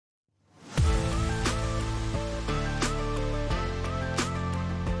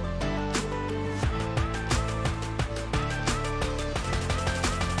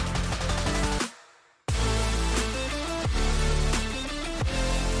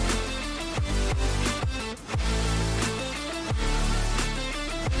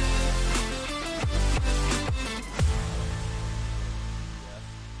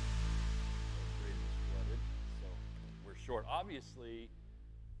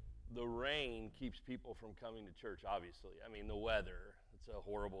the rain keeps people from coming to church, obviously. I mean, the weather, it's a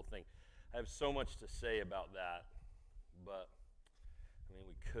horrible thing. I have so much to say about that, but, I mean,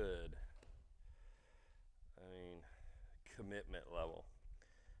 we could. I mean, commitment level.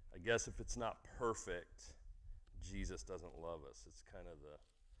 I guess if it's not perfect, Jesus doesn't love us. It's kind of the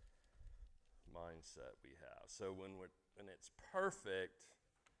mindset we have. So when it's perfect,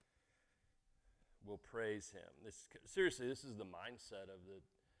 we'll praise him. Seriously, this is the mindset of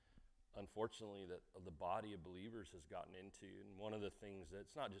unfortunately, of the body of believers has gotten into. And one of the things that,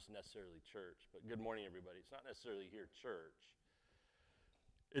 it's not just necessarily church, but good morning, everybody. It's not necessarily here church.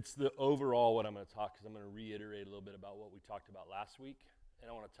 It's the overall what I'm going to talk, because I'm going to reiterate a little bit about what we talked about last week. And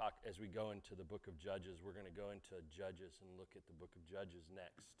I want to talk, as we go into the book of Judges, we're going to go into Judges and look at the book of Judges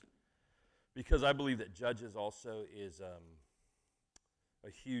next. Because I believe that Judges also is a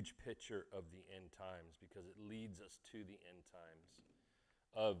huge picture of the end times, because it leads us to the end times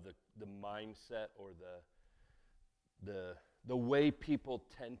of the mindset or the way people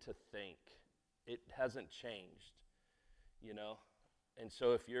tend to think. It hasn't changed, you know? And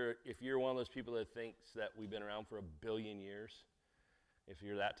so if you're one of those people that thinks that we've been around for 1 billion years, if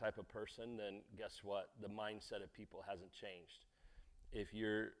you're that type of person, then guess what? The mindset of people hasn't changed. If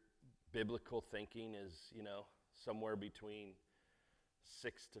your biblical thinking is, you know, somewhere between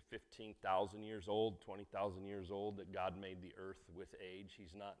 6,000 to 15,000 years old, 20,000 years old, that God made the earth with age.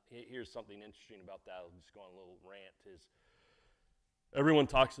 He's not. Here's something interesting about that. I'll just go on a little rant. Is everyone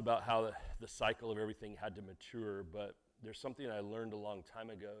talks about how the cycle of everything had to mature, but there's something I learned a long time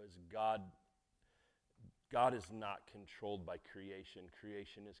ago is God is not controlled by creation.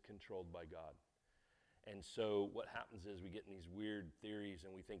 Creation is controlled by God. And so what happens is we get in these weird theories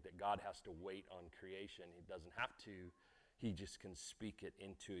and we think that God has to wait on creation. He doesn't have to. He just can speak it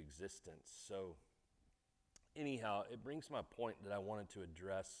into existence. So anyhow, it brings my point that I wanted to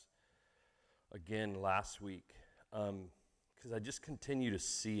address again last week, because I just continue to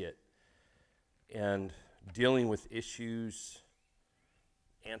see it. And dealing with issues,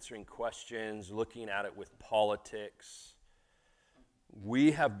 answering questions, looking at it with politics, we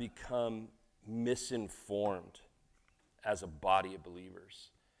have become misinformed as a body of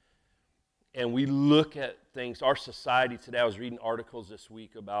believers. And we look at things, our society today, I was reading articles this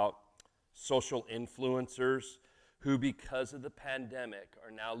week about social influencers who, because of the pandemic,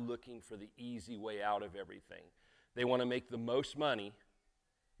 are now looking for the easy way out of everything. They want to make the most money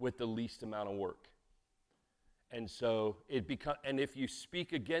with the least amount of work. And so and if you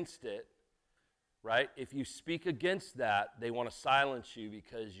speak against it, right? If you speak against that, they want to silence you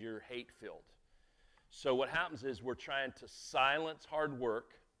because you're hate-filled. So what happens is we're trying to silence hard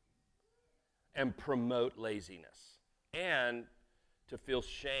work and promote laziness, and to feel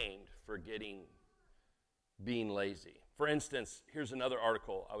shamed for being lazy. For instance, here's another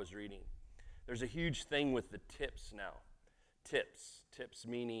article I was reading. There's a huge thing with the tips now. Tips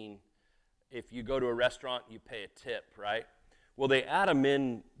meaning if you go to a restaurant, you pay a tip, right? Well, they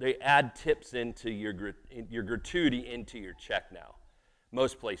add tips into your gratuity into your check now.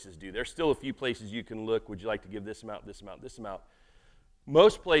 Most places do. There's still a few places you can look. Would you like to give this amount, this amount, this amount?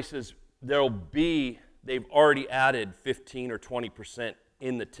 Most places, they've already added 15 or 20%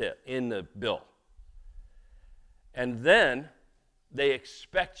 in the tip, in the bill. And then they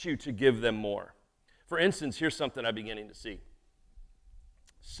expect you to give them more. For instance, here's something I'm beginning to see.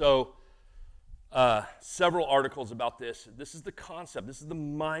 So, several articles about this. This is the concept. This is the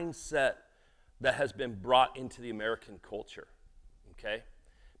mindset that has been brought into the American culture. Okay?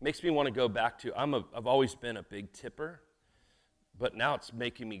 Makes me want to go back to, I've always been a big tipper, but now it's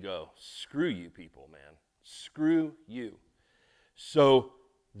making me go, screw you people, man. Screw you. So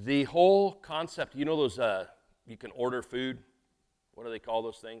the whole concept, you know those, you can order food. What do they call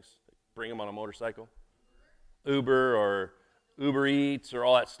those things? Bring them on a motorcycle? Uber or Uber Eats or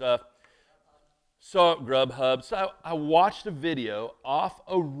all that stuff. So Grubhub. So I watched a video off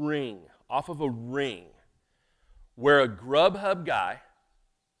of a ring, where a Grubhub guy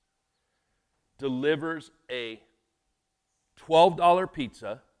delivers a $12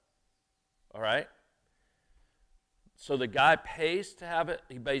 pizza, all right? So the guy pays to have it,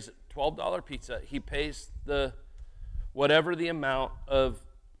 he pays a $12 pizza, he pays whatever the amount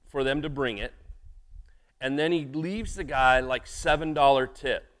for them to bring it, and then he leaves the guy like $7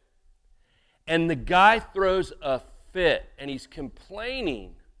 tip. And the guy throws a fit, and he's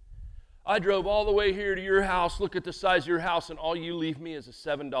complaining. I drove all the way here to your house, look at the size of your house, and all you leave me is a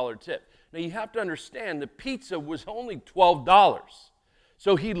 $7 tip. Now, you have to understand, the pizza was only $12.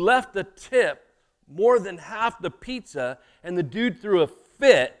 So he left the tip more than half the pizza, and the dude threw a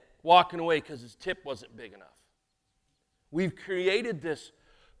fit walking away because his tip wasn't big enough. We've created this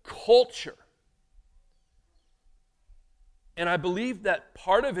culture. And I believe that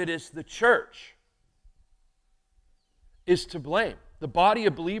part of it is the church is to blame. The body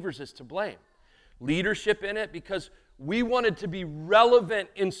of believers is to blame. Leadership in it, because we wanted to be relevant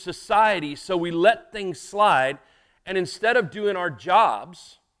in society, so we let things slide, and instead of doing our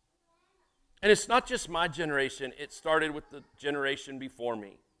jobs, and it's not just my generation, it started with the generation before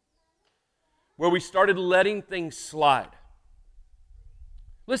me, where we started letting things slide.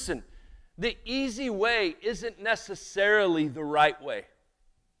 Listen, the easy way isn't necessarily the right way.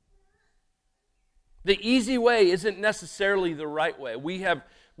 The easy way isn't necessarily the right way.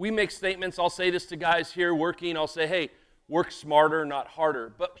 We make statements, I'll say this to guys here working, I'll say, hey, work smarter, not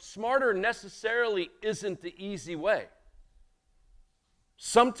harder. But smarter necessarily isn't the easy way.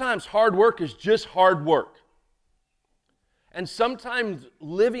 Sometimes hard work is just hard work. And sometimes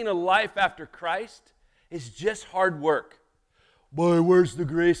living a life after Christ is just hard work. Boy, where's the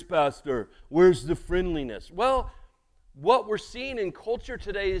grace, Pastor? Where's the friendliness? Well, what we're seeing in culture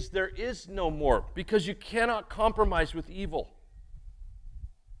today is there is no more, because you cannot compromise with evil.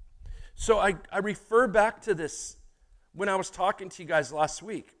 So I refer back to this when I was talking to you guys last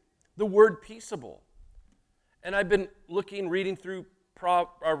week, the word peaceable. And I've been reading through,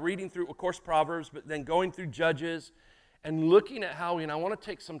 of course, Proverbs, but then going through Judges and looking at how, and I want to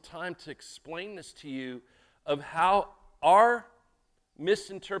take some time to explain this to you, of how our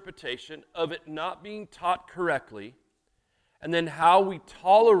misinterpretation of it not being taught correctly, and then how we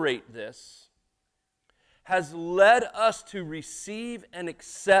tolerate this, has led us to receive and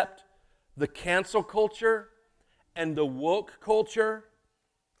accept the cancel culture and the woke culture.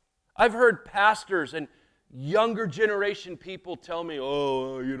 I've heard pastors and younger generation people tell me,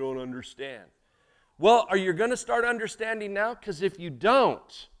 oh, you don't understand. Well, are you going to start understanding now? Because if you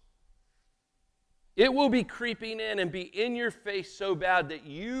don't, it will be creeping in and be in your face so bad that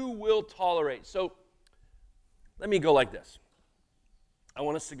you will tolerate. So let me go like this. I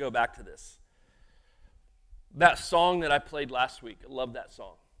want us to go back to this. That song that I played last week, I love that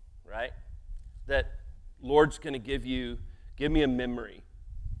song, right? That Lord's going to give me a memory,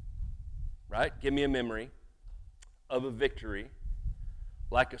 right? Give me a memory of a victory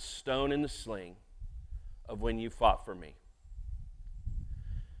like a stone in the sling of when you fought for me.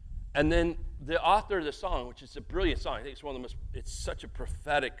 And then the author of the song, which is a brilliant song, I think it's one of the most, it's such a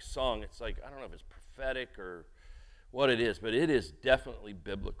prophetic song. It's like, I don't know if it's prophetic or what it is, but it is definitely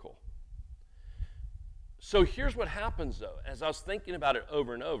biblical. So here's what happens, though. As I was thinking about it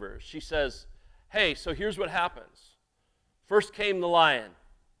over and over, she says, hey, so here's what happens. First came the lion,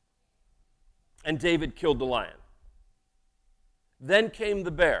 and David killed the lion. Then came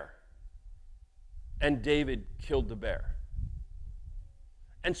the bear, and David killed the bear.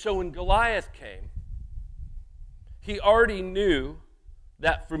 And so when Goliath came, he already knew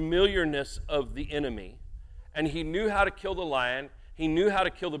that familiarness of the enemy, and he knew how to kill the lion, he knew how to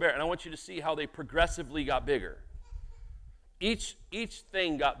kill the bear. And I want you to see how they progressively got bigger. Each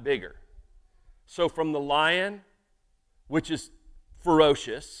thing got bigger. So from the lion, which is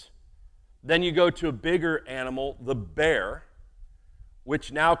ferocious, then you go to a bigger animal, the bear,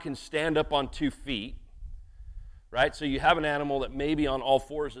 which now can stand up on 2 feet, right? So you have an animal that maybe on all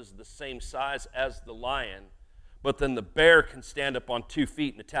fours is the same size as the lion, but then the bear can stand up on 2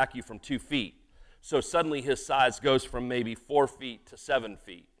 feet and attack you from 2 feet. So suddenly his size goes from maybe 4 feet to 7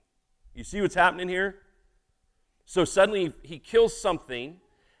 feet. You see what's happening here? So suddenly he kills something,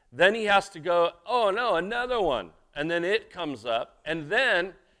 then he has to go, oh no, another one. And then it comes up, and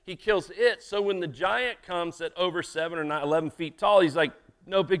then he kills it. So when the giant comes at over 7 or 9, 11 feet tall, he's like,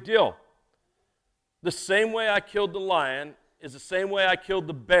 no big deal. The same way I killed the lion is the same way I killed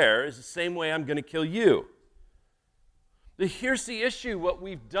the bear, is the same way I'm going to kill you. But here's the issue, what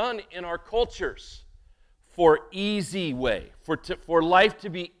we've done in our cultures for easy way, for life to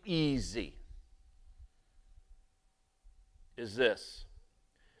be easy, is this.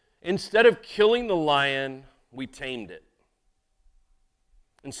 Instead of killing the lion, we tamed it.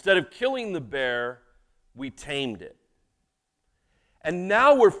 Instead of killing the bear, we tamed it. And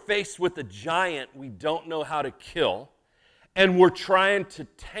now we're faced with a giant we don't know how to kill, and we're trying to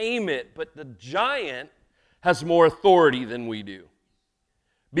tame it, but the giant has more authority than we do.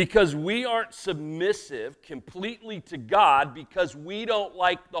 Because we aren't submissive completely to God, because we don't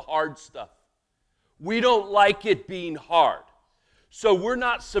like the hard stuff. We don't like it being hard. So we're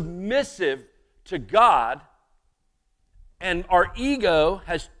not submissive to God, and our ego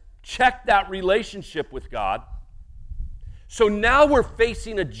has checked that relationship with God. So now we're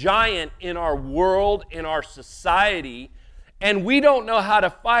facing a giant in our world, in our society, and we don't know how to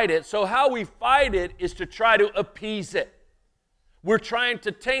fight it. So how we fight it is to try to appease it. We're trying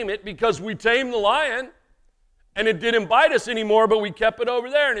to tame it because we tamed the lion and it didn't bite us anymore, but we kept it over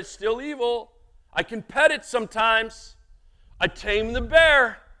there and it's still evil. I can pet it sometimes. I tame the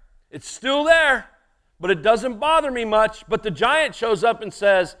bear. It's still there, but it doesn't bother me much. But the giant shows up and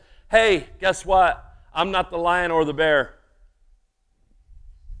says, hey, guess what? I'm not the lion or the bear.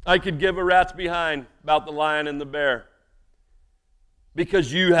 I could give a rat's behind about the lion and the bear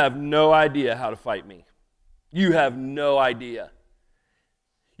because you have no idea how to fight me. You have no idea.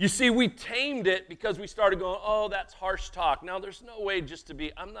 You see, we tamed it because we started going, oh, that's harsh talk. Now, there's no way just to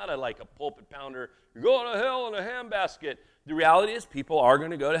be, I'm not like a pulpit pounder. You're going to hell in a handbasket. The reality is people are going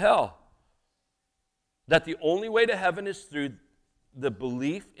to go to hell. That the only way to heaven is through the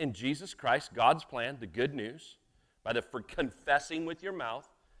belief in Jesus Christ, God's plan, the good news, by the confessing with your mouth,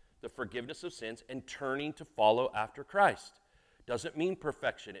 the forgiveness of sins, and turning to follow after Christ. Doesn't mean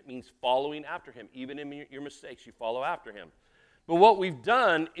perfection. It means following after him. Even in your mistakes, you follow after him. But what we've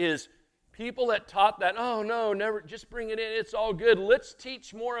done is people that taught that, oh, no, never, just bring it in, it's all good. Let's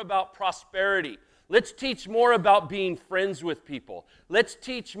teach more about prosperity. Let's teach more about being friends with people. Let's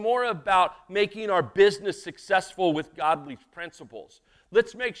teach more about making our business successful with godly principles.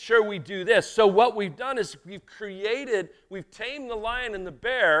 Let's make sure we do this. So what we've done is we've tamed the lion and the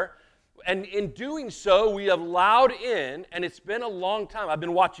bear, and in doing so, we have allowed in, and it's been a long time. I've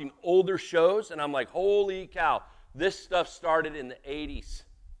been watching older shows, and I'm like, holy cow, this stuff started in the 80s.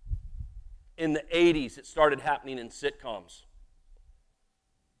 In the 80s, it started happening in sitcoms.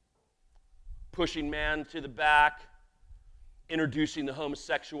 Pushing man to the back, introducing the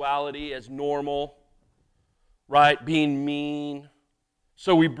homosexuality as normal, right? Being mean.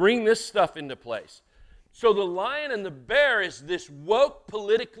 So we bring this stuff into place. So the lion and the bear is this woke,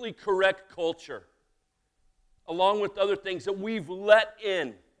 politically correct culture, along with other things that we've let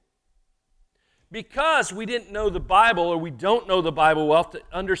in. Because we didn't know the Bible, or we don't know the Bible well to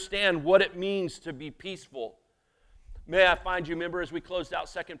understand what it means to be peaceful. May I find you, remember as we closed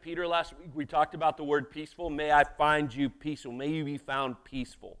out 2 Peter last week, we talked about the word peaceful. May I find you peaceful. May you be found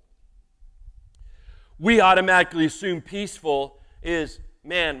peaceful. We automatically assume peaceful is,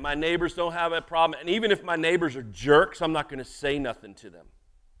 man, my neighbors don't have a problem. And even if my neighbors are jerks, I'm not going to say nothing to them.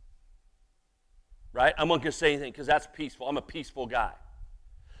 Right? I'm not going to say anything because that's peaceful. I'm a peaceful guy.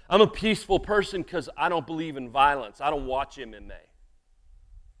 I'm a peaceful person because I don't believe in violence. I don't watch MMA.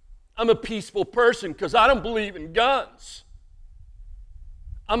 I'm a peaceful person because I don't believe in guns.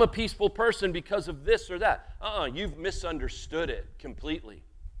 I'm a peaceful person because of this or that. You've misunderstood it completely.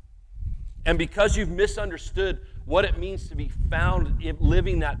 And because you've misunderstood what it means to be found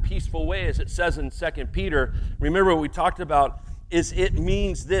living that peaceful way, as it says in 2 Peter, remember what we talked about, is it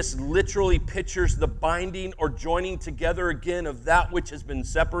means this, literally pictures the binding or joining together again of that which has been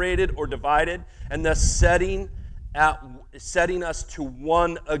separated or divided, and thus setting us to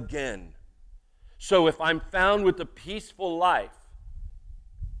one again. So if I'm found with a peaceful life,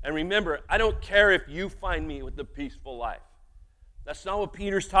 and remember, I don't care if you find me with a peaceful life. That's not what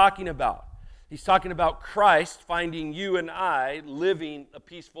Peter's talking about. He's talking about Christ finding you and I living a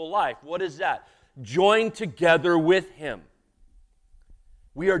peaceful life. What is that? Joined together with him.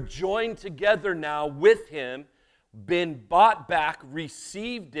 We are joined together now with him, been bought back,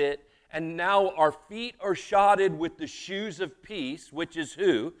 received it, and now our feet are shodded with the shoes of peace, which is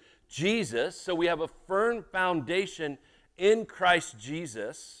who? Jesus. So we have a firm foundation in Christ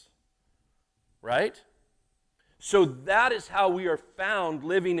Jesus, right? So that is how we are found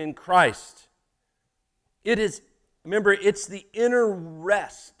living in Christ. It is, remember, it's the inner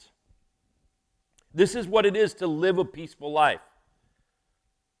rest. This is what it is to live a peaceful life.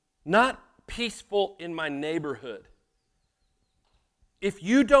 Not peaceful in my neighborhood. If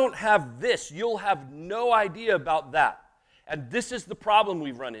you don't have this, you'll have no idea about that. And this is the problem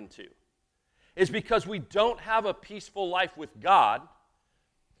we've run into. Is because we don't have a peaceful life with God.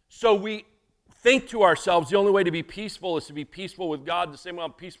 So we think to ourselves the only way to be peaceful is to be peaceful with God the same way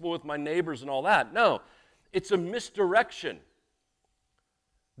I'm peaceful with my neighbors and all that. No, it's a misdirection.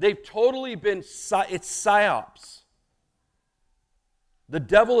 They've totally been, it's psyops. The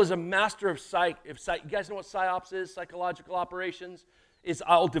devil is a master of you guys know what psyops is? Psychological operations? Is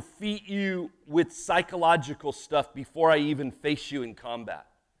I'll defeat you with psychological stuff before I even face you in combat.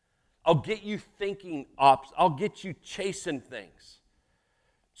 I'll get you thinking ops. I'll get you chasing things.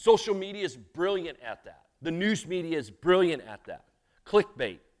 Social media is brilliant at that. The news media is brilliant at that.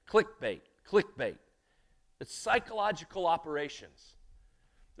 Clickbait, clickbait, clickbait. It's psychological operations.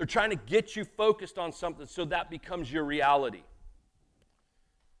 They're trying to get you focused on something so that becomes your reality.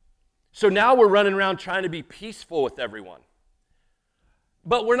 So now we're running around trying to be peaceful with everyone.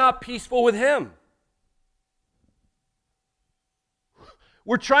 But we're not peaceful with him.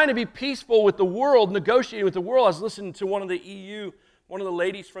 We're trying to be peaceful with the world, negotiating with the world. I was listening to one of the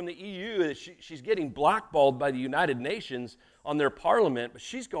ladies from the EU. She's getting blackballed by the United Nations on their parliament, but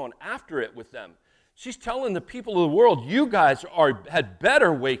she's going after it with them. She's telling the people of the world, you guys had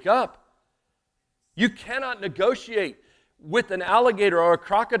better wake up. You cannot negotiate with an alligator or a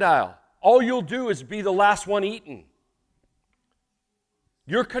crocodile. All you'll do is be the last one eaten.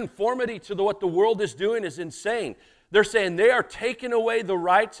 Your conformity to what the world is doing is insane. They're saying they are taking away the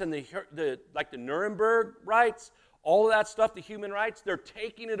rights and like the Nuremberg rights, all of that stuff, the human rights, they're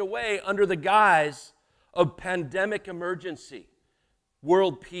taking it away under the guise of pandemic emergency,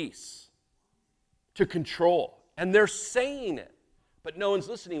 world peace, to control. And they're saying it, but no one's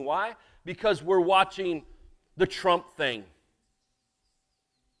listening. Why? Because we're watching the Trump thing.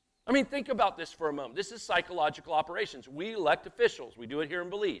 I mean, think about this for a moment. This is psychological operations. We elect officials. We do it here in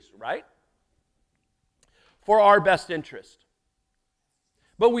Belize, right? For our best interest.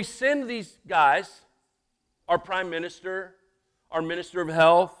 But we send these guys, our prime minister, our minister of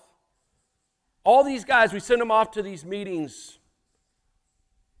health, all these guys, we send them off to these meetings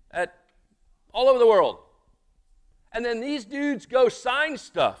all over the world. And then these dudes go sign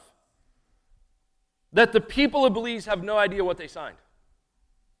stuff that the people of Belize have no idea what they signed.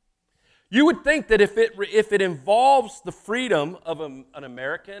 You would think that if it involves the freedom of an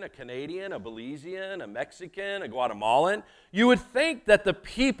American, a Canadian, a Belizean, a Mexican, a Guatemalan, you would think that the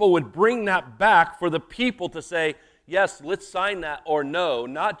people would bring that back for the people to say, yes, let's sign that, or no,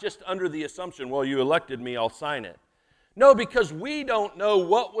 not just under the assumption, well, you elected me, I'll sign it. No, because we don't know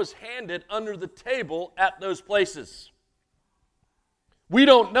what was handed under the table at those places. We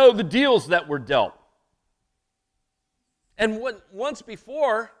don't know the deals that were dealt. And once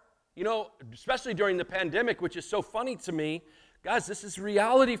before, you know, especially during the pandemic, which is so funny to me, guys, this is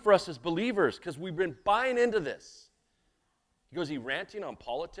reality for us as believers because we've been buying into this. He goes, are you ranting on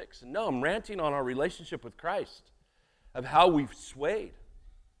politics? No, I'm ranting on our relationship with Christ, of how we've swayed.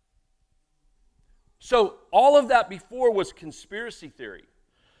 So all of that before was conspiracy theory.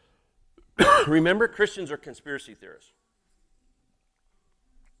 Remember, Christians are conspiracy theorists.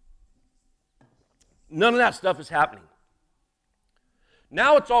 None of that stuff is happening.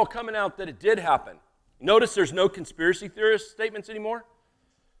 Now it's all coming out that it did happen. Notice there's no conspiracy theorist statements anymore.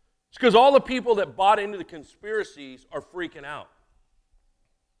 It's because all the people that bought into the conspiracies are freaking out.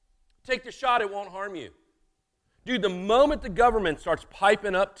 Take the shot, it won't harm you. Dude, the moment the government starts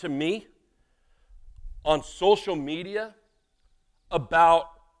piping up to me on social media about,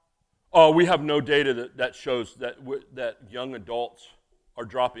 oh, we have no data that shows that young adults are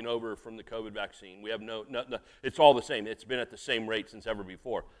dropping over from the COVID vaccine. We have no, it's all the same. It's been at the same rate since ever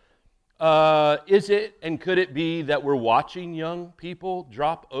before. Is it and could it be that we're watching young people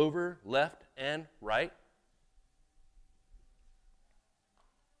drop over left and right?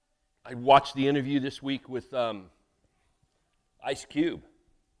 I watched the interview this week with Ice Cube.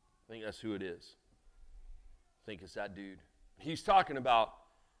 I think that's who it is. I think it's that dude. He's talking about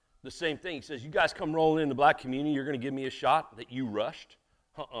the same thing. He says, you guys come rolling in the black community, you're going to give me a shot that you rushed?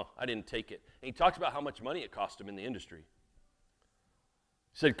 I didn't take it. And he talks about how much money it cost him in the industry.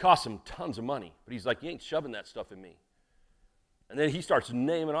 He said it cost him tons of money, but he's like, you ain't shoving that stuff in me. And then he starts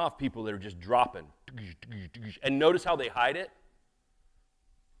naming off people that are just dropping. And notice how they hide it.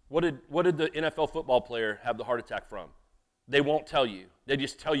 What did the NFL football player have the heart attack from? They won't tell you. They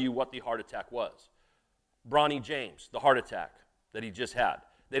just tell you what the heart attack was. Bronny James, the heart attack that he just had.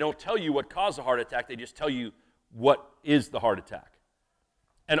 They don't tell you what caused the heart attack. They just tell you what is the heart attack.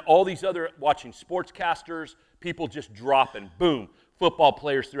 And all these other, watching sportscasters, people just dropping, boom. Football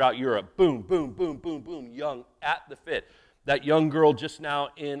players throughout Europe, boom, boom, boom, boom, boom, young, at the fit. That young girl just now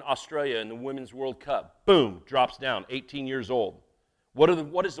in Australia in the Women's World Cup, boom, drops down, 18 years old. What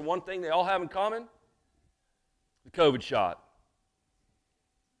is the one thing they all have in common? The COVID shot.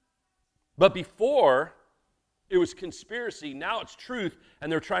 But before, it was conspiracy. Now it's truth,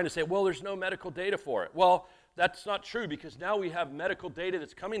 and they're trying to say, well, there's no medical data for it. Well, that's not true because now we have medical data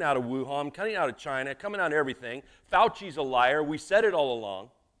that's coming out of Wuhan, coming out of China, coming out of everything. Fauci's a liar. We said it all along.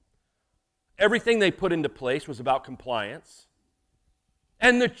 Everything they put into place was about compliance.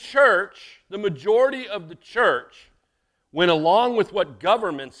 And the church, the majority of the church, went along with what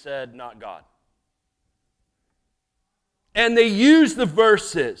government said, not God. And they used the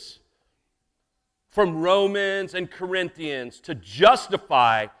verses from Romans and Corinthians to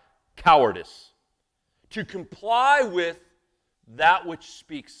justify cowardice, to comply with that which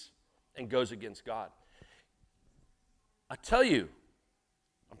speaks and goes against God. I'm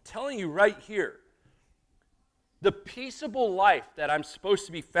telling you right here, the peaceable life that I'm supposed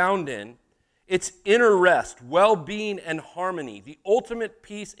to be found in It's inner rest, well-being, and harmony. The ultimate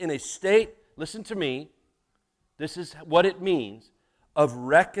peace in a state, listen to me, this is what it means, of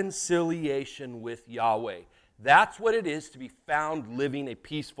reconciliation with Yahweh. That's what it is to be found living a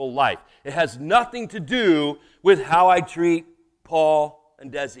peaceful life. It has nothing to do with how I treat Paul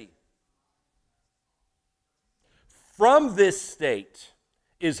and Desi. From this state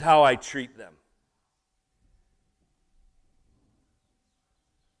is how I treat them.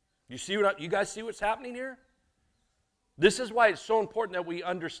 You guys see what's happening here? This is why it's so important that we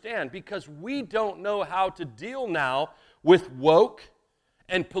understand, because we don't know how to deal now with woke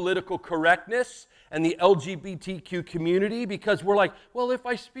and political correctness and the LGBTQ community, because we're like, well, if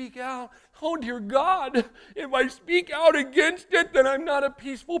I speak out, oh dear God, if I speak out against it, then I'm not a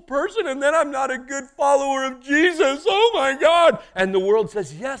peaceful person, and then I'm not a good follower of Jesus. Oh my God. And the world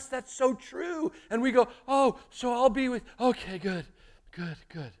says, yes, that's so true. And we go, oh, so I'll be with, okay, good.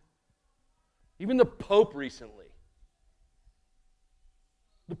 Even the Pope recently,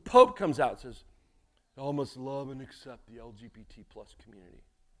 the Pope comes out and says, all must love and accept the LGBT plus community.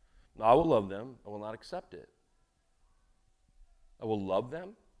 No, I will love them. I will not accept it. I will love them.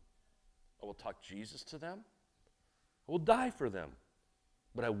 I will talk Jesus to them. I will die for them.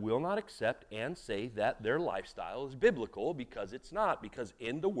 But I will not accept and say that their lifestyle is biblical, because it's not. Because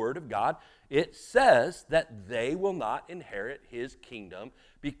in the Word of God, it says that they will not inherit His kingdom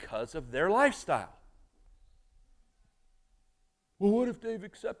because of their lifestyle. Well, what if they've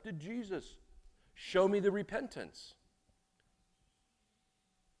accepted Jesus? Show me the repentance.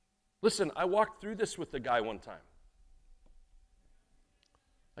 Listen, I walked through this with a guy one time.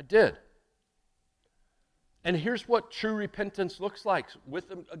 I did. And here's what true repentance looks like with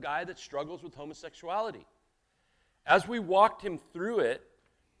a guy that struggles with homosexuality. As we walked him through it,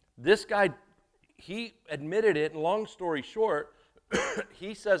 this guy, he admitted it, and long story short,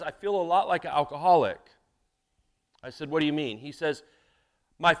 he says, I feel a lot like an alcoholic. I said, what do you mean? He says,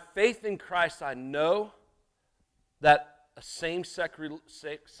 my faith in Christ, I know that a same-sex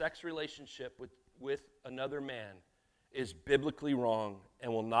relationship with another man is biblically wrong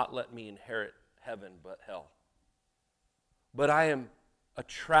and will not let me inherit heaven but hell. But I am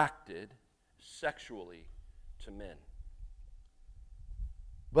attracted sexually to men.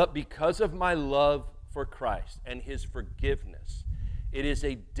 But because of my love for Christ and His forgiveness, it is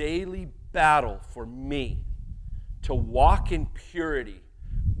a daily battle for me to walk in purity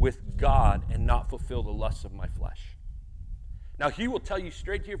with God and not fulfill the lusts of my flesh. Now, he will tell you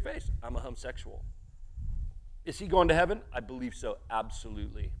straight to your face, I'm a homosexual. Is he going to heaven? I believe so,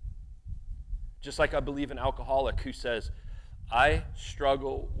 absolutely. Just like I believe an alcoholic who says, I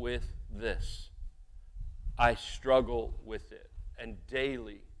struggle with this. I struggle with it. And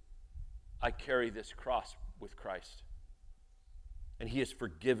daily, I carry this cross with Christ. And He has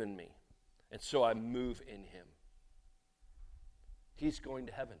forgiven me. And so I move in Him. He's going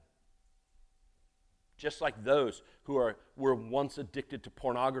to heaven. Just like those who were once addicted to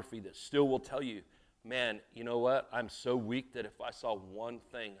pornography that still will tell you, man, you know what? I'm so weak that if I saw one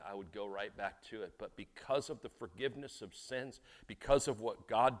thing, I would go right back to it. But because of the forgiveness of sins, because of what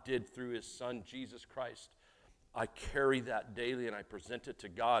God did through His Son, Jesus Christ, I carry that daily and I present it to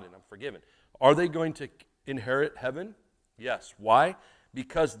God and I'm forgiven. Are they going to inherit heaven? Yes. Why?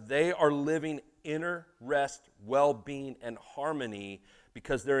 Because they are living inner rest, well-being, and harmony,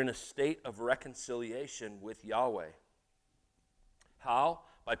 because they're in a state of reconciliation with Yahweh. How?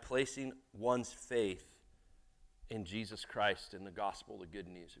 By placing one's faith in Jesus Christ, in the gospel, the good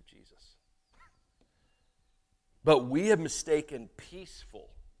news of Jesus. But we have mistaken peaceful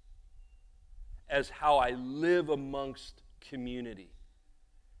as how I live amongst community.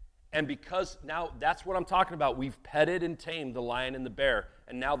 And because now that's what I'm talking about. We've petted and tamed the lion and the bear,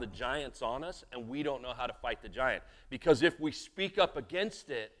 and now the giant's on us, and we don't know how to fight the giant. Because if we speak up against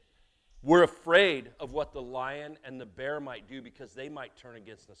it, we're afraid of what the lion and the bear might do, because they might turn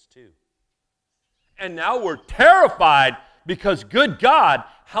against us too. And now we're terrified because, good God,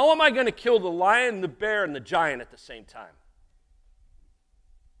 how am I going to kill the lion, the bear, and the giant at the same time?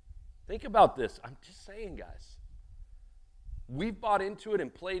 Think about this. I'm just saying, guys. We've bought into it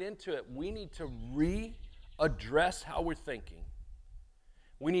and played into it. We need to readdress how we're thinking.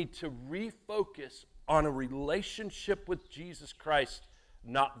 We need to refocus on a relationship with Jesus Christ,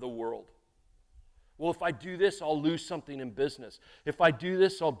 not the world. Well, if I do this, I'll lose something in business. If I do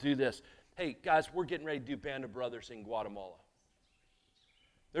this, I'll do this. Hey, guys, we're getting ready to do Band of Brothers in Guatemala.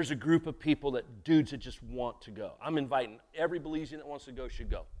 There's a group of people, dudes that just want to go. I'm inviting every Belizean that wants to go should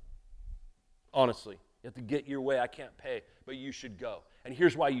go. Honestly. You have to get your way. I can't pay, but you should go. And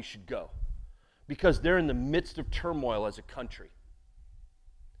here's why you should go. Because they're in the midst of turmoil as a country.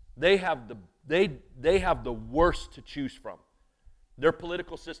 They have the worst to choose from. Their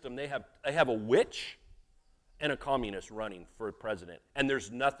political system, they have a witch and a communist running for president. And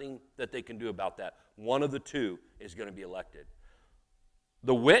there's nothing that they can do about that. One of the two is going to be elected.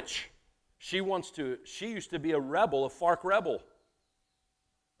 The witch, she used to be a rebel, a FARC rebel.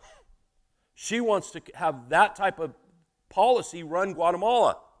 She wants to have that type of policy run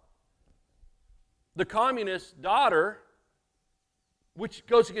Guatemala. The communist daughter, which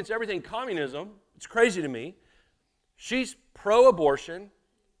goes against everything communism, it's crazy to me, she's pro-abortion,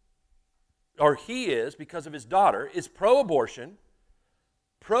 or he is, because of his daughter, is pro-abortion,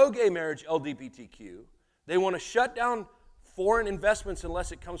 pro-gay marriage, LGBTQ. They want to shut down foreign investments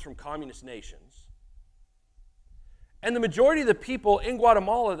unless it comes from communist nations. And the majority of the people in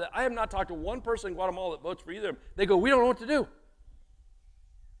Guatemala, I have not talked to one person in Guatemala that votes for either of them, they go, we don't know what to do.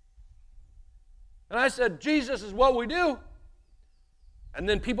 And I said, Jesus is what we do. And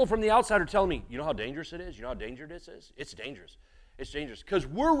then people from the outside are telling me, you know how dangerous it is? You know how dangerous this is? It's dangerous. It's dangerous. Because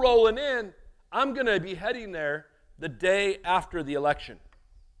we're rolling in. I'm going to be heading there the day after the election.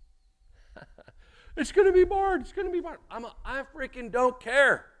 It's going to be barred. It's going to be barred. I freaking don't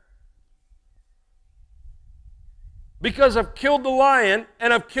care. Because I've killed the lion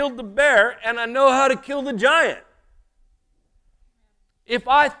and I've killed the bear and I know how to kill the giant. If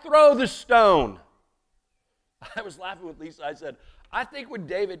I throw the stone, I was laughing with Lisa. I said, I think when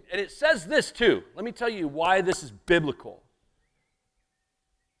David, and it says this too. Let me tell you why this is biblical.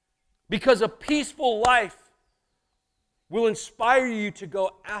 Because a peaceful life will inspire you to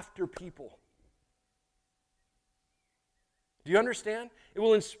go after people. Do you understand? It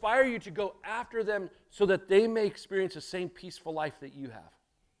will inspire you to go after them so that they may experience the same peaceful life that you have.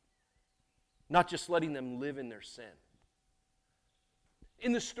 Not just letting them live in their sin.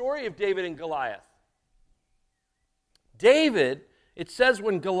 In the story of David and Goliath, David, it says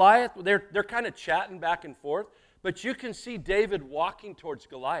when Goliath, they're kind of chatting back and forth, but you can see David walking towards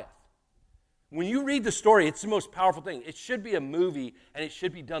Goliath. When you read the story, it's the most powerful thing. It should be a movie, and it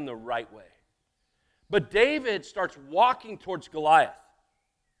should be done the right way. But David starts walking towards Goliath.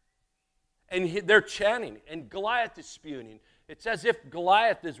 And they're chanting, and Goliath is spewing. It's as if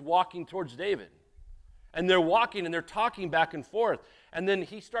Goliath is walking towards David. And they're walking, and they're talking back and forth. And then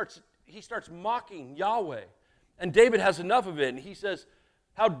he starts mocking Yahweh. And David has enough of it, and he says,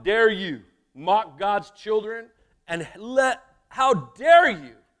 how dare you mock God's children? And how dare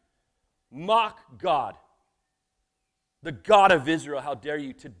you mock God, the God of Israel? How dare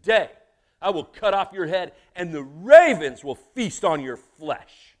you? Today I will cut off your head, and the ravens will feast on your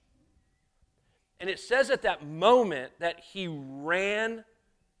flesh. And it says at that moment that he ran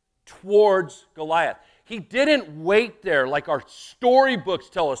towards Goliath. He didn't wait there like our storybooks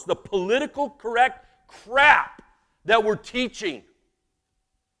tell us, the political correct crap that we're teaching.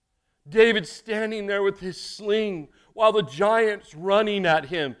 David standing there with his sling while the giant's running at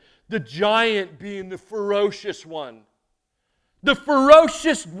him. The giant being the ferocious one. The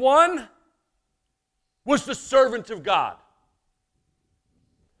ferocious one was the servant of God.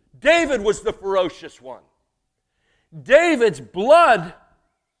 David was the ferocious one. David's blood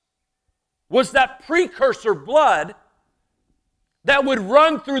was that precursor blood that would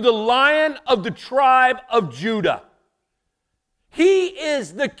run through the Lion of the tribe of Judah. He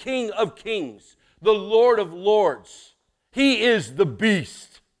is the King of kings, the Lord of lords. He is the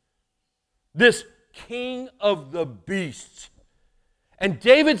beast. This King of the beasts. And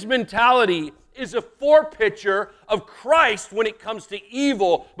David's mentality is a forepicture of Christ when it comes to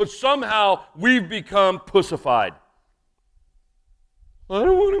evil, but somehow we've become pussified. I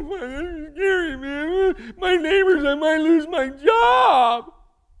don't want to fight. That's scary, man. My neighbors, I might lose my job.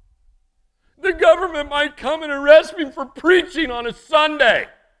 The government might come and arrest me for preaching on a Sunday.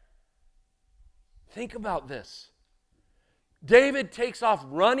 Think about this. David takes off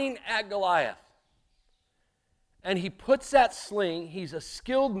running at Goliath. And he puts that sling, he's a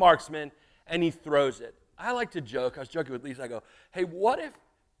skilled marksman, and he throws it. I like to joke, I was joking with Lisa, I go, hey, what if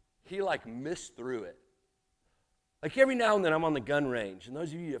he missed through it? Like every now and then I'm on the gun range, and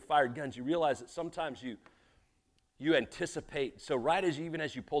those of you who have fired guns, you realize that sometimes you anticipate, so right even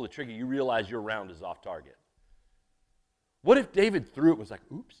as you pull the trigger, you realize your round is off target. What if David threw it was like,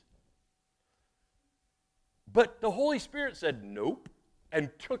 oops? But the Holy Spirit said, nope,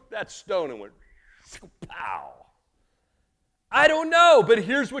 and took that stone and went, pow. I don't know, but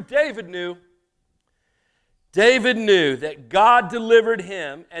here's what David knew. David knew that God delivered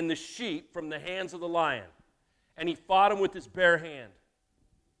him and the sheep from the hands of the lion, and he fought him with his bare hand.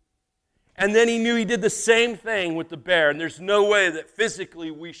 And then he knew he did the same thing with the bear, and there's no way that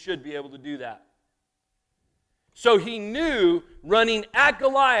physically we should be able to do that. So he knew, running at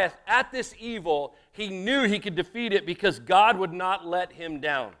Goliath, at this evil, he knew he could defeat it because God would not let him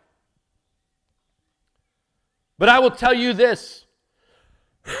down. But I will tell you this.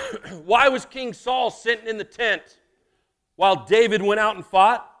 Why was King Saul sitting in the tent while David went out and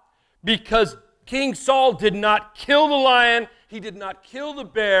fought? Because King Saul did not kill the lion, he did not kill the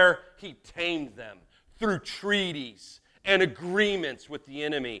bear, he tamed them through treaties and agreements with the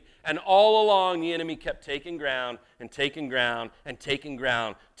enemy. And all along, the enemy kept taking ground and taking ground and taking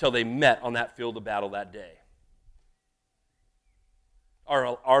ground till they met on that field of battle that day.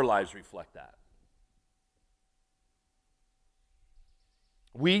 Our lives reflect that.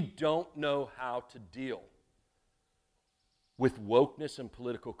 We don't know how to deal with wokeness and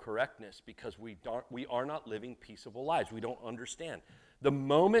political correctness because we are not living peaceable lives. We don't understand. The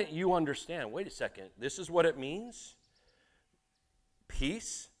moment you understand, wait a second, this is what it means.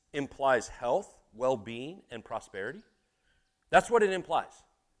 Peace implies health, well-being, and prosperity. That's what it implies.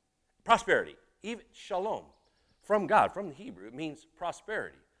 Prosperity, even shalom, from God, from the Hebrew, it means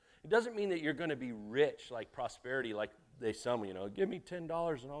prosperity. It doesn't mean that you're going to be rich like prosperity, like they some, give me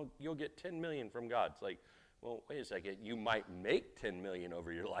 $10 and you'll get 10 million from God. It's like, well, wait a second, you might make 10 million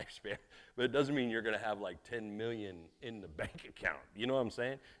over your lifespan, but it doesn't mean you're going to have like 10 million in the bank account. You know what I'm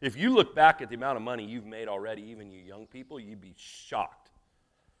saying? If you look back at the amount of money you've made already, even you young people, you'd be shocked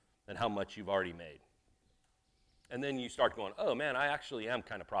at how much you've already made. And then you start going, oh man, I actually am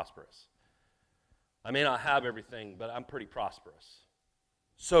kind of prosperous. I may not have everything, but I'm pretty prosperous.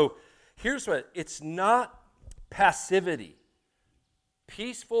 So here's what, it's not passivity.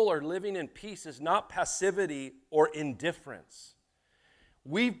 Peaceful or living in peace is not passivity or indifference.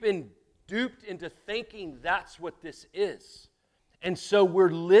 We've been duped into thinking that's what this is. And so we're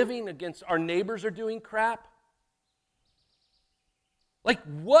living against, our neighbors are doing crap. Like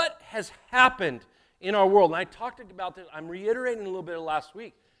what has happened in our world? And I talked about this, I'm reiterating a little bit of last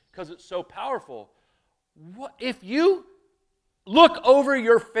week because it's so powerful. What if you look over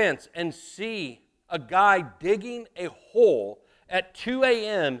your fence and see a guy digging a hole at 2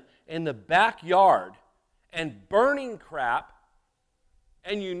 a.m. in the backyard and burning crap,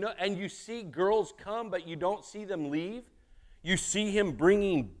 and you see girls come, but you don't see them leave. You see him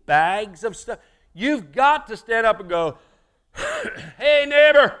bringing bags of stuff. You've got to stand up and go, hey,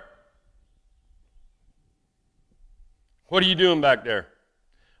 neighbor, what are you doing back there?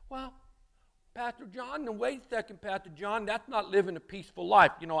 Well, Pastor John, no, wait a second, Pastor John, that's not living a peaceful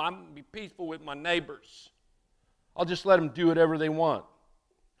life. I'm going to be peaceful with my neighbors. I'll just let them do whatever they want.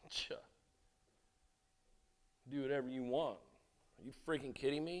 Do whatever you want. Are you freaking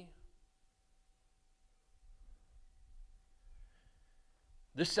kidding me?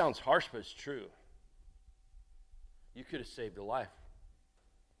 This sounds harsh, but it's true. You could have saved a life.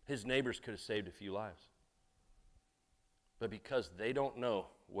 His neighbors could have saved a few lives. But because they don't know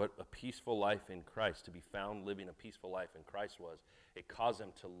what a peaceful life in Christ, to be found living a peaceful life in Christ was, it caused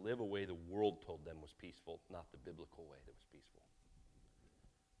them to live a way the world told them was peaceful, not the biblical way that was peaceful.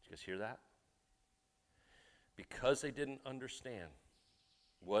 Did you guys hear that? Because they didn't understand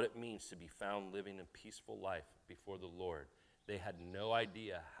what it means to be found living a peaceful life before the Lord, they had no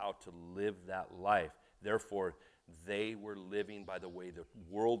idea how to live that life. Therefore, they were living by the way the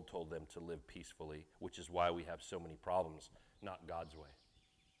world told them to live peacefully, which is why we have so many problems, not God's way.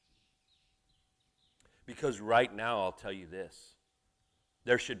 Because right now, I'll tell you this,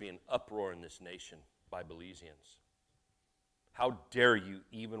 there should be an uproar in this nation by Belizeans. How dare you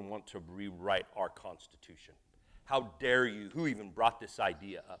even want to rewrite our Constitution? How dare you? Who even brought this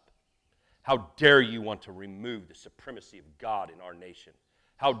idea up? How dare you want to remove the supremacy of God in our nation?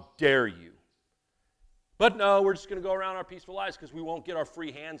 How dare you? But no, we're just going to go around our peaceful lives because we won't get our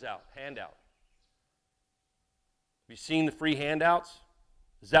free handout. Have you seen the free handouts?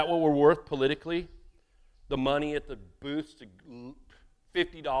 Is that what we're worth politically? The money at the booths to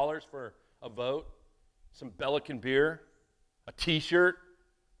 $50 for a vote, some Bellican beer, a t-shirt.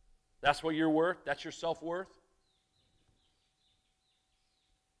 That's what you're worth? That's your self-worth?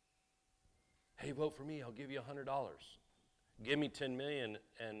 Hey, vote for me, I'll give you $100. Give me 10 million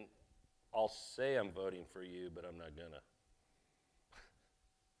and I'll say I'm voting for you, but I'm not gonna.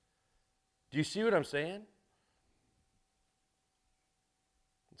 Do you see what I'm saying?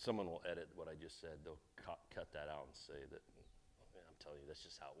 Someone will edit what I just said. They'll cut that out and say that, I'm telling you, that's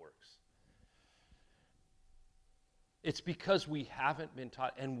just how it works. It's because we haven't been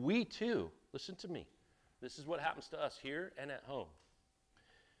taught, and we too, listen to me, this is what happens to us here and at home.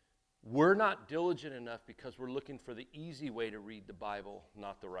 We're not diligent enough because we're looking for the easy way to read the Bible,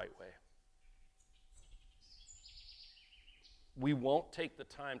 not the right way. We won't take the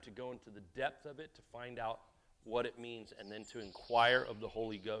time to go into the depth of it to find out what it means, and then to inquire of the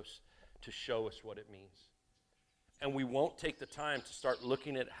Holy Ghost to show us what it means. And we won't take the time to start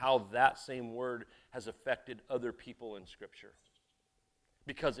looking at how that same word has affected other people in Scripture.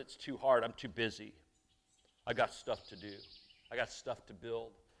 Because it's too hard. I'm too busy. I got stuff to do. I got stuff to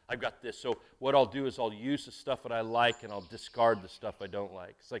build. I've got this. So what I'll do is I'll use the stuff that I like and I'll discard the stuff I don't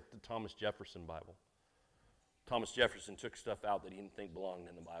like. It's like the Thomas Jefferson Bible. Thomas Jefferson took stuff out that he didn't think belonged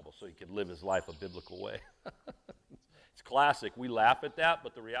in the Bible so he could live his life a biblical way. It's classic. We laugh at that,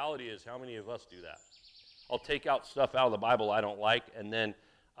 but the reality is, how many of us do that? I'll take out stuff out of the Bible I don't like, and then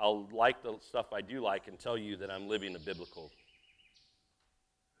I'll like the stuff I do like and tell you that I'm living a biblical.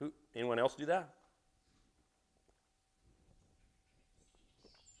 Anyone else do that?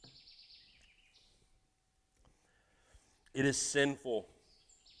 It is sinful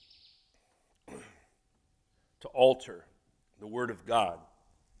to alter the Word of God,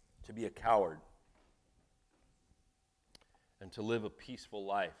 to be a coward, and to live a peaceful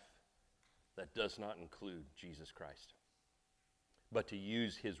life that does not include Jesus Christ, but to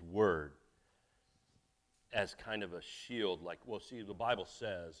use His Word as kind of a shield, like, well, see, the Bible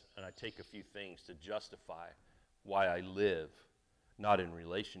says, and I take a few things to justify why I live, not in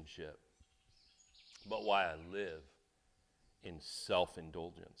relationship, but why I live in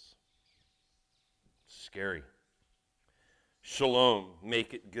self-indulgence. Scary. Shalom,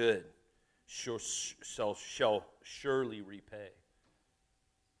 make it good, shall surely repay.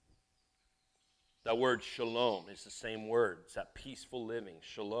 That word shalom is the same word. It's that peaceful living,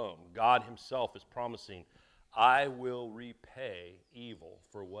 shalom. God Himself is promising, I will repay evil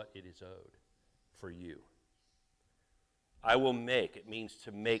for what it is owed for you. I will make, it means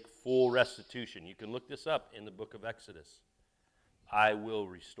to make full restitution. You can look this up in the book of Exodus. I will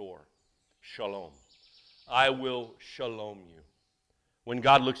restore. Shalom. I will shalom you. When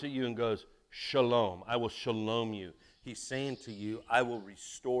God looks at you and goes, shalom, I will shalom you, He's saying to you, I will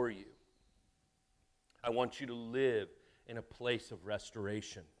restore you. I want you to live in a place of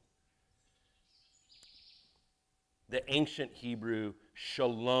restoration. The ancient Hebrew,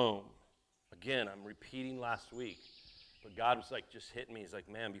 shalom. Again, I'm repeating last week, but God was like, just hit me. He's like,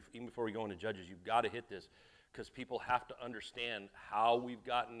 man, even before we go into Judges, you've got to hit this, because people have to understand how we've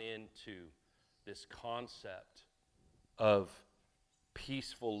gotten into this concept of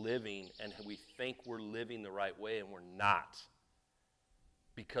peaceful living, and we think we're living the right way, and we're not,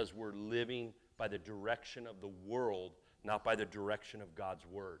 because we're living by the direction of the world, not by the direction of God's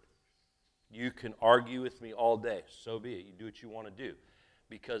Word. You can argue with me all day. So be it. You do what you want to do.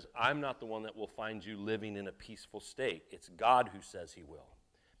 Because I'm not the one that will find you living in a peaceful state. It's God who says He will.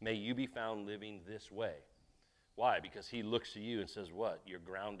 May you be found living this way. Why? Because He looks at you and says, what? You're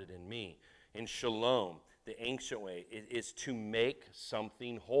grounded in me. In shalom, the ancient way, is to make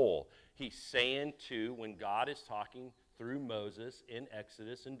something whole. He's saying to, when God is talking through Moses in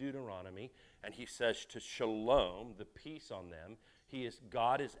Exodus and Deuteronomy, and He says to shalom, the peace on them,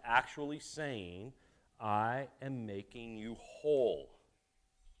 God is actually saying, I am making you whole.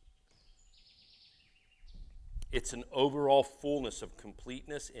 It's an overall fullness of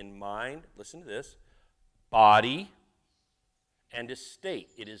completeness in mind, listen to this, body, and estate.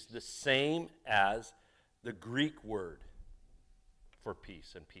 It is the same as the Greek word for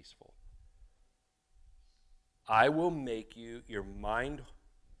peace and peaceful. I will make you, your mind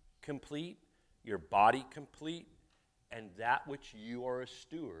complete, your body complete, and that which you are a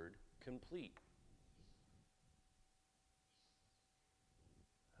steward complete.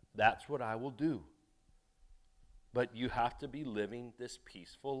 That's what I will do. But you have to be living this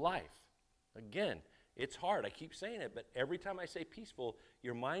peaceful life. Again, it's hard. I keep saying it, but every time I say peaceful,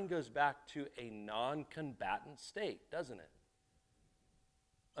 your mind goes back to a non-combatant state, doesn't it?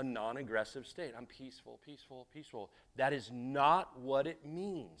 A non-aggressive state. I'm peaceful, peaceful, peaceful. That is not what it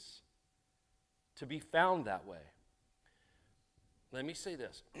means to be found that way. Let me say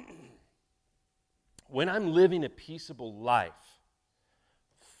this. When I'm living a peaceable life,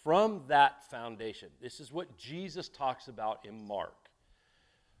 from that foundation, this is what Jesus talks about in Mark.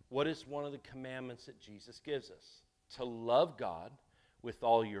 What is one of the commandments that Jesus gives us? To love God with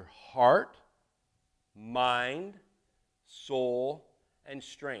all your heart, mind, soul, and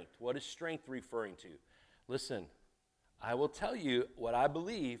strength. What is strength referring to? Listen, I will tell you what I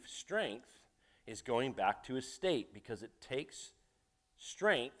believe strength is going back to a state, because it takes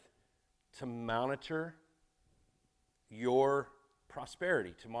strength to monitor your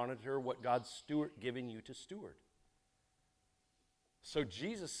prosperity, to monitor what God's given you to steward. So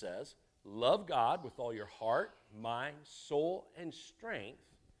Jesus says, love God with all your heart, mind, soul, and strength.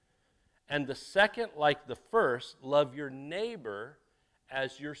 And the second, like the first, love your neighbor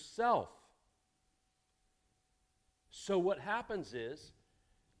as yourself. So what happens is,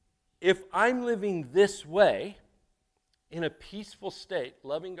 if I'm living this way, in a peaceful state,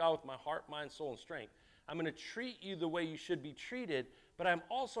 loving God with my heart, mind, soul, and strength, I'm going to treat you the way you should be treated, but I'm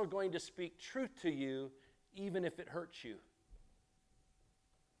also going to speak truth to you, even if it hurts you.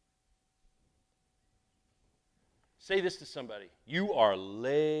 Say this to somebody. You are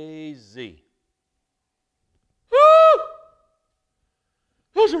lazy. Ah!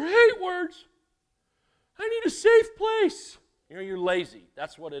 Those are hate words. I need a safe place. You know, you're lazy.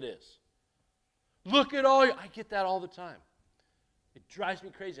 That's what it is. Look at all. I get that all the time. It drives me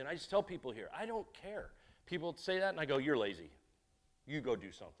crazy. And I just tell people here, I don't care. People say that, and I go, you're lazy. You go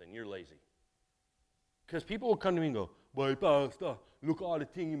do something. You're lazy. Because people will come to me and go, boy, pastor, look all the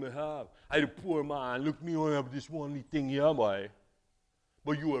things you may have. I'm a poor man. Look, me only have this one little thing here, boy.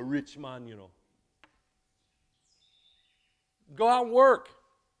 But you a rich man, you know. Go out and work,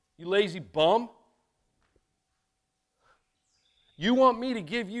 you lazy bum. You want me to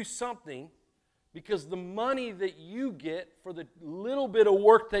give you something because the money that you get for the little bit of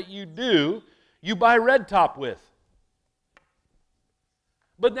work that you do, you buy Red Top with.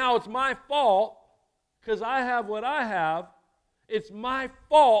 But now it's my fault because I have what I have. It's my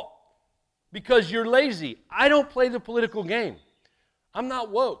fault because you're lazy. I don't play the political game. I'm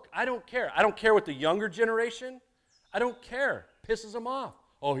not woke. I don't care. I don't care what the younger generation, I don't care. Pisses them off.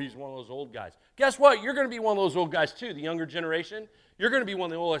 Oh, he's one of those old guys. Guess what? You're going to be one of those old guys too, the younger generation. You're going to be one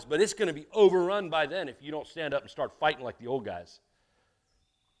of the old guys, but it's going to be overrun by then if you don't stand up and start fighting like the old guys.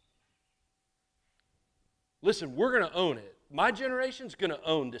 Listen, we're going to own it. My generation's going to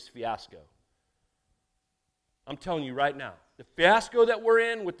own this fiasco. I'm telling you right now. The fiasco that we're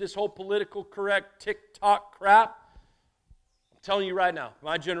in with this whole political correct TikTok crap, I'm telling you right now,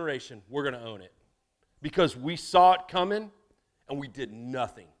 my generation, we're going to own it. Because we saw it coming and we did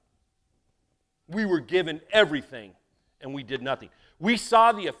nothing. We were given everything and we did nothing. We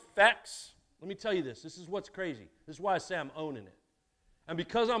saw the effects. Let me tell you this. This is what's crazy. This is why I say I'm owning it. And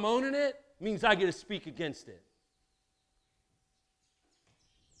because I'm owning it, means I get to speak against it.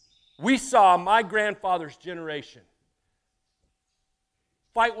 We saw my grandfather's generation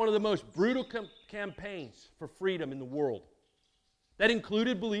fight one of the most brutal campaigns for freedom in the world. That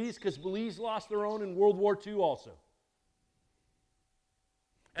included Belize, because Belize lost their own in World War II also.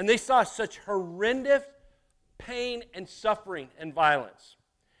 And they saw such horrendous pain and suffering and violence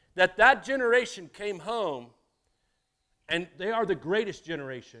that generation came home, and they are the greatest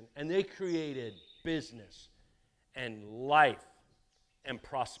generation, and they created business and life and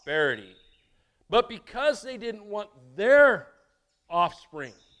prosperity. But because they didn't want their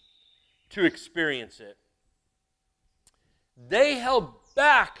offspring to experience it, they held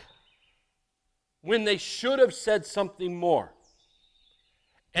back when they should have said something more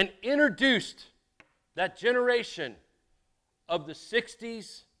and introduced that generation of the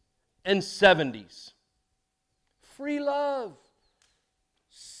 60s and 70s. Free love,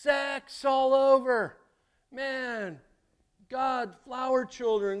 sex all over. Man, God, flower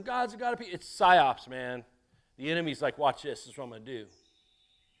children, God's got to be. It's psyops, man. The enemy's like, watch this is what I'm going to do.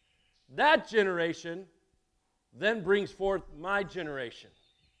 That generation then brings forth my generation.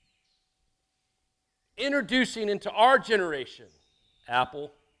 Introducing into our generation,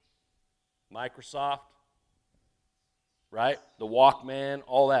 Apple, Microsoft, right? The Walkman,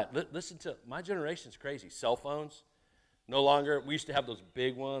 all that. Listen to, my generation's crazy. Cell phones, no longer, we used to have those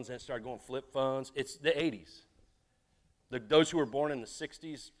big ones, and it started going flip phones. It's the 80s. Those who were born in the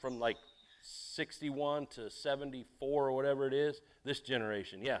 60s, from like 61 to 74 or whatever it is, this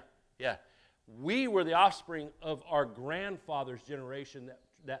generation, yeah. We were the offspring of our grandfather's generation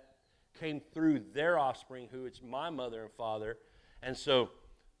that came through their offspring, who it's my mother and father. And so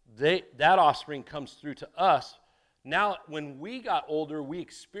that offspring comes through to us. Now, when we got older, we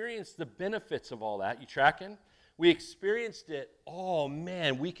experienced the benefits of all that. You tracking? We experienced it. Oh,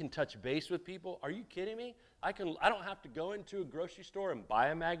 man, we can touch base with people. Are you kidding me? I don't have to go into a grocery store and buy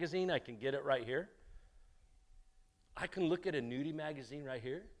a magazine. I can get it right here. I can look at a nudie magazine right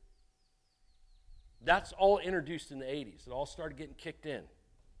here. That's all introduced in the 80s. It all started getting kicked in.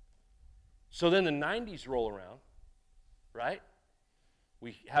 So then the 90s roll around, right?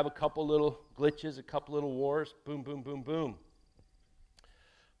 We have a couple little glitches, a couple little wars, boom, boom, boom, boom.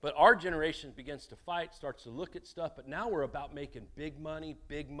 But our generation begins to fight, starts to look at stuff, but now we're about making big money,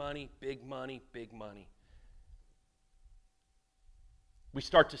 big money, big money, big money. We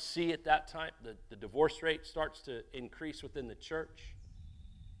start to see at that time the divorce rate starts to increase within the church.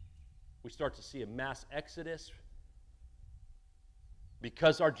 We start to see a mass exodus.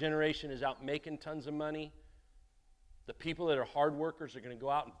 Because our generation is out making tons of money, the people that are hard workers are going to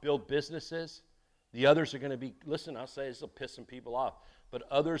go out and build businesses. The others are going to be, listen, I'll say this will piss some people off, but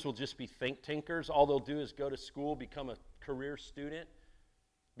others will just be think tankers. All they'll do is go to school, become a career student,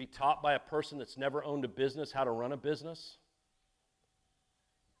 be taught by a person that's never owned a business how to run a business.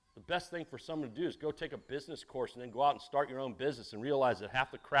 The best thing for someone to do is go take a business course and then go out and start your own business and realize that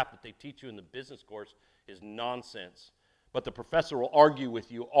half the crap that they teach you in the business course is nonsense. But the professor will argue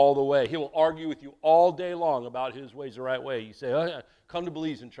with you all the way. He will argue with you all day long about his way's the right way. You say, oh, yeah, come to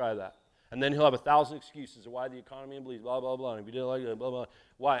Belize and try that. And then he'll have 1,000 excuses of why the economy in Belize, blah, blah, blah. And if you didn't like it, blah, blah,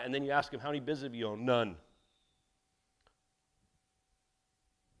 why? And then you ask him, how many businesses have you owned? None.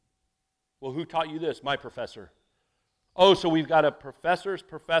 Well, who taught you this? My professor. Oh, so we've got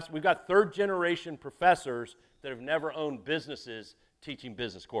we've got third-generation professors that have never owned businesses teaching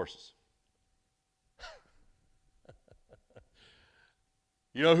business courses.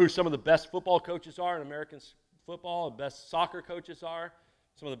 You know who some of the best football coaches are in American football, the best soccer coaches are,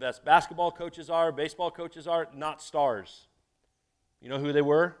 some of the best basketball coaches are, baseball coaches are? Not stars. You know who they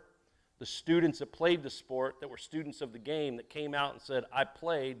were? The students that played the sport, that were students of the game, that came out and said, I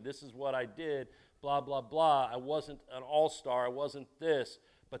played, this is what I did, blah, blah, blah. I wasn't an all-star, I wasn't this,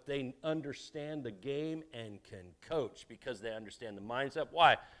 but they understand the game and can coach because they understand the mindset.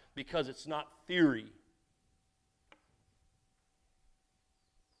 Why? Because it's not theory.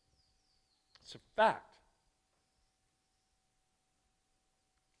 It's a fact.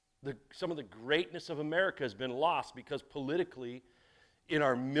 Some of the greatness of America has been lost because politically, in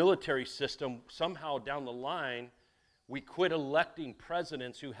our military system, somehow down the line, we quit electing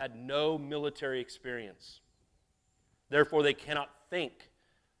presidents who had no military experience. Therefore, they cannot think.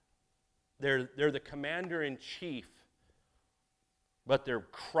 They're the commander-in-chief, but they're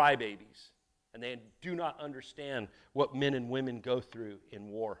crybabies, and they do not understand what men and women go through in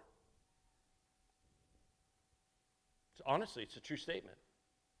war. Honestly, it's a true statement.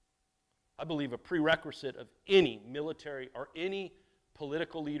 I believe a prerequisite of any military or any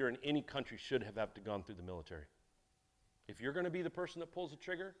political leader in any country should have to gone through the military. If you're going to be the person that pulls the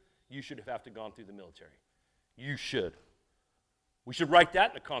trigger, you should have to gone through the military. You should. We should write that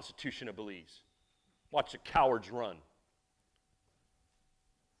in the Constitution of Belize. Watch the cowards run.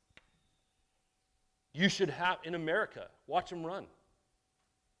 You should have, in America, watch them run.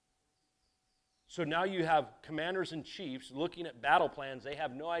 So now you have commanders and chiefs looking at battle plans. They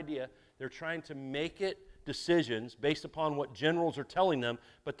have no idea. They're trying to make it decisions based upon what generals are telling them,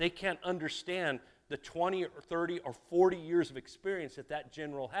 but they can't understand the 20 or 30 or 40 years of experience that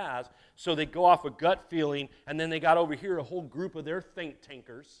general has. So they go off a gut feeling, and then they got over here a whole group of their think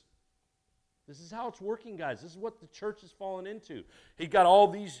tankers. This is how it's working, guys. This is what the church has fallen into. He got all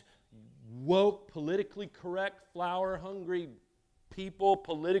these woke, politically correct, flower-hungry people,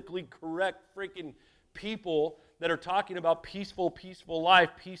 politically correct freaking people that are talking about peaceful life.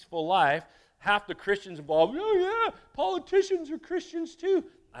 Half the Christians involved, oh yeah, politicians are Christians too.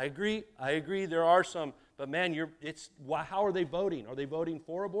 I agree, there are some, but man, how are they voting? Are they voting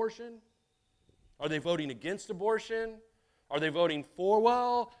for abortion? Are they voting against abortion? Are they voting for,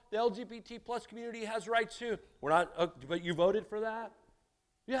 well, the LGBT plus community has rights too. We're not, but you voted for that?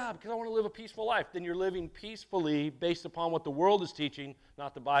 Yeah, because I want to live a peaceful life. Then you're living peacefully based upon what the world is teaching,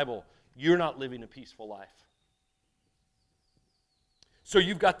 not the Bible. You're not living a peaceful life. So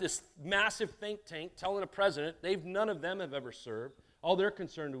you've got this massive think tank telling a president, none of them have ever served. All they're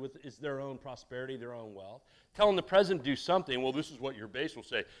concerned with is their own prosperity, their own wealth. Telling the president to do something, well, this is what your base will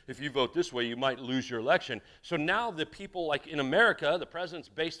say. If you vote this way, you might lose your election. So now the people, like in America, the president's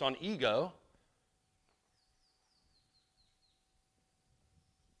based on ego.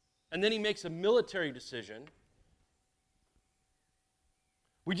 And then he makes a military decision.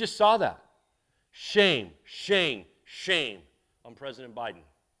 We just saw that. Shame, shame, shame on President Biden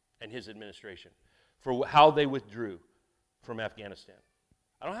and his administration for how they withdrew from Afghanistan.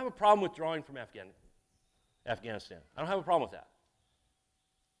 I don't have a problem withdrawing from Afghanistan. I don't have a problem with that.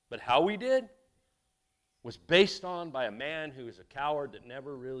 But how we did was based on by a man who is a coward that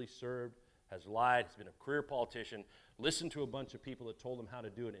never really served, has lied, has been a career politician, listened to a bunch of people that told him how to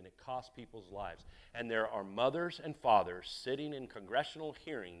do it, and it cost people's lives. And there are mothers and fathers sitting in congressional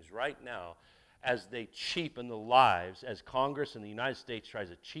hearings right now as they cheapen the lives, as Congress in the United States tries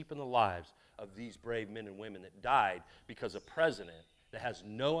to cheapen the lives of these brave men and women that died because a president that has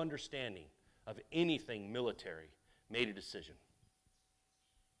no understanding of anything military made a decision.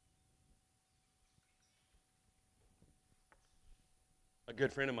 A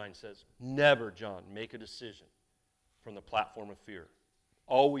good friend of mine says, never, John, make a decision from the platform of fear.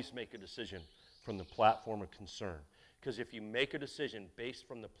 Always make a decision from the platform of concern. Because if you make a decision based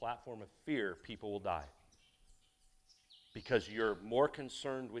from the platform of fear, people will die. Because you're more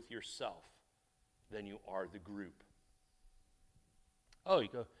concerned with yourself than you are the group. Oh, you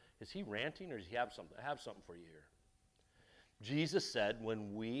go, is he ranting or does he have something? I have something for you here. Jesus said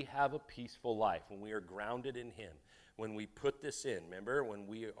when we have a peaceful life, when we are grounded in him, when we put this in, remember, when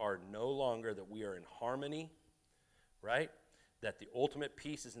we are no longer, that we are in harmony, right? That the ultimate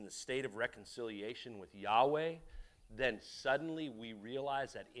peace is in the state of reconciliation with Yahweh, then suddenly we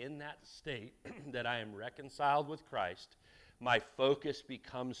realize that in that state that I am reconciled with Christ, my focus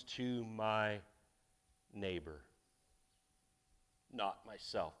becomes to my neighbor, not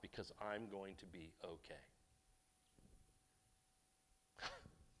myself, because I'm going to be okay.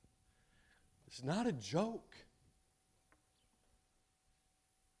 It's not a joke.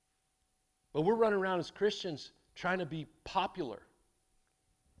 But we're running around as Christians trying to be popular.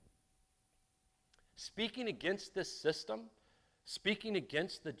 Speaking against this system, speaking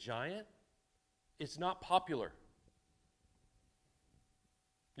against the giant, is not popular.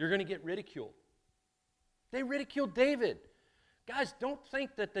 You're going to get ridiculed. They ridiculed David. Guys, don't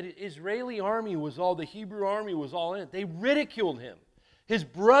think that the Israeli army was all, the Hebrew army was all in it. They ridiculed him. His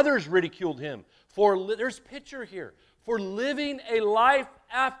brothers ridiculed him for, there's a picture here, for living a life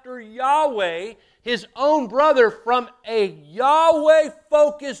after Yahweh. His own brother from a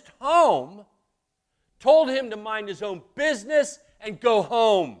Yahweh-focused home told him to mind his own business and go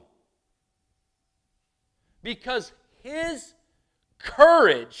home. Because his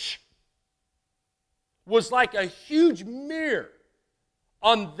courage was like a huge mirror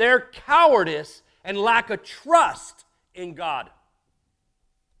on their cowardice and lack of trust in God.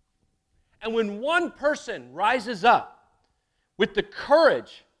 And when one person rises up with the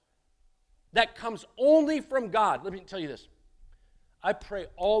courage that comes only from God, let me tell you this. I pray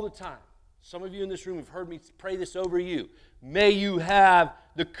all the time. Some of you in this room have heard me pray this over you. May you have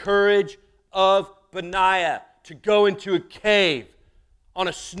the courage of Benaiah to go into a cave on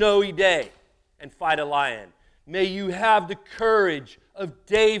a snowy day and fight a lion. May you have the courage of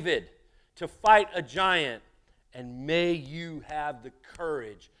David to fight a giant. And may you have the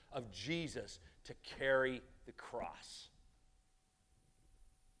courage of Jesus to carry the cross.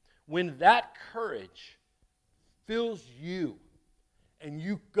 When that courage fills you and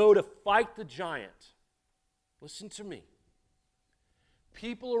you go to fight the giant, listen to me.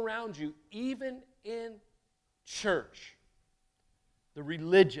 People around you, even in church, the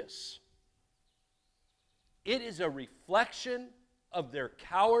religious, it is a reflection of their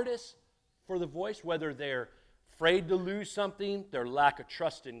cowardice for the voice, whether they're afraid to lose something, their lack of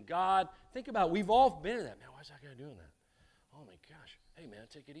trust in God. Think about it. We've all been in that. Man, why is that guy doing that? Oh my gosh. Hey man,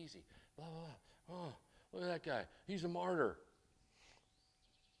 take it easy. Blah, blah, blah. Oh, look at that guy. He's a martyr.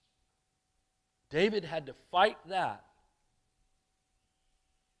 David had to fight that.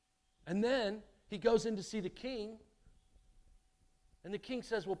 And then he goes in to see the king. And the king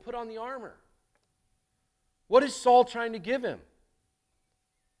says, well, put on the armor. What is Saul trying to give him?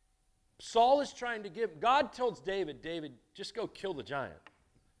 Saul is trying to give, God tells David, David, just go kill the giant.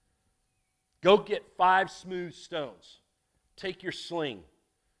 Go get 5 smooth stones. Take your sling.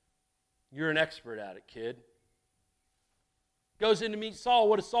 You're an expert at it, kid. Goes in to meet Saul.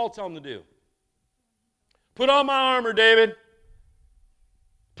 What does Saul tell him to do? Put on my armor, David.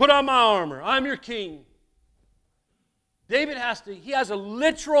 Put on my armor. I'm your king. David he has a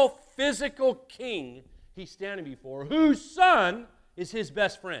literal physical king he's standing before, whose son is his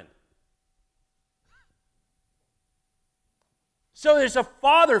best friend. So there's a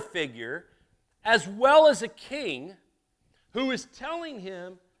father figure as well as a king who is telling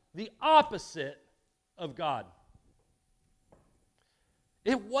him the opposite of God.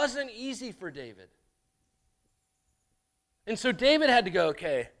 It wasn't easy for David. And so David had to go,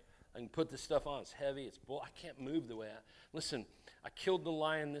 okay, I can put this stuff on. It's heavy. It's bull. I can't move the way listen, I killed the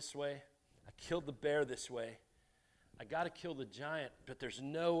lion this way. I killed the bear this way. I got to kill the giant, but there's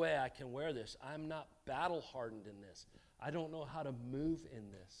no way I can wear this. I'm not battle hardened in this. I don't know how to move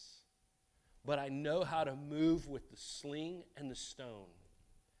in this. But I know how to move with the sling and the stone.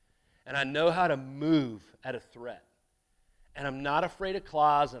 And I know how to move at a threat. And I'm not afraid of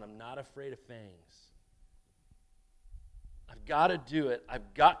claws, and I'm not afraid of fangs. I've got to do it.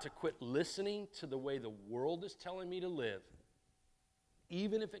 I've got to quit listening to the way the world is telling me to live,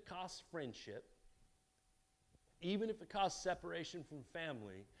 even if it costs friendship, even if it costs separation from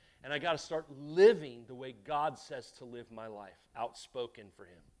family, and I got to start living the way God says to live my life, outspoken for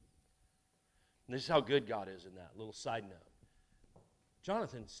him. And this is how good God is in that. Little side note.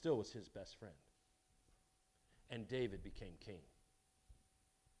 Jonathan still was his best friend. And David became king.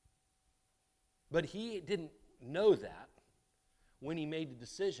 But he didn't know that when he made the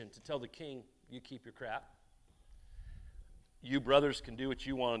decision to tell the king, you keep your crap. You brothers can do what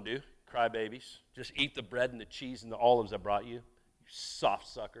you want to do. crybabies. Just eat the bread and the cheese and the olives I brought you. You soft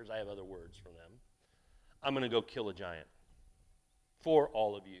suckers. I have other words for them. I'm going to go kill a giant for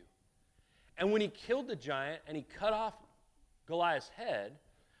all of you. And when he killed the giant and he cut off Goliath's head,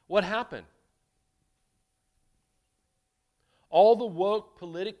 what happened? All the woke,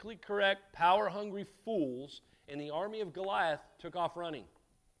 politically correct, power-hungry fools in the army of Goliath took off running.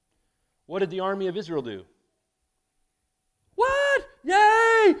 What did the army of Israel do? What?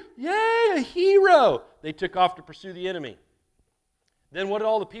 Yay! Yay, a hero! They took off to pursue the enemy. Then what did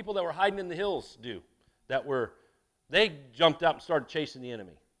all the people that were hiding in the hills do? They jumped out and started chasing the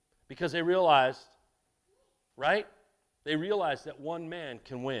enemy. Because they realized, right? They realized that one man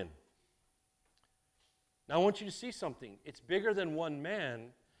can win. Now I want you to see something. It's bigger than one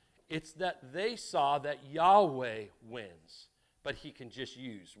man. It's that they saw that Yahweh wins, but he can just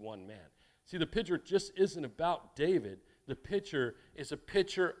use one man. See, the picture just isn't about David. The picture is a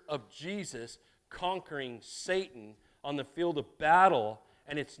picture of Jesus conquering Satan on the field of battle,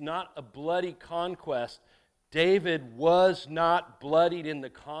 and it's not a bloody conquest. David was not bloodied in the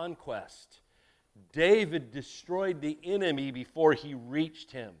conquest. David destroyed the enemy before he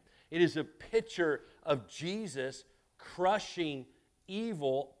reached him. It is a picture of Jesus crushing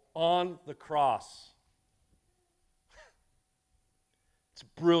evil on the cross. It's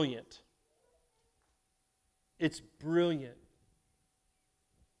brilliant. It's brilliant.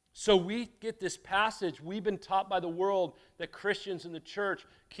 So we get this passage. We've been taught by the world that Christians in the church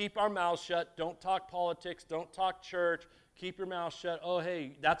keep our mouths shut, don't talk politics, don't talk church, keep your mouth shut. Oh,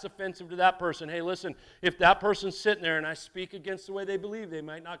 hey, that's offensive to that person. Hey, listen, if that person's sitting there and I speak against the way they believe, they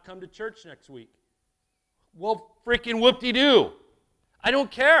might not come to church next week. Well, freaking whoop-de-doo. I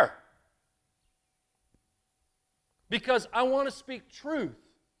don't care. Because I want to speak truth.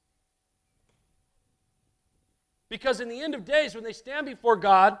 Because in the end of days, when they stand before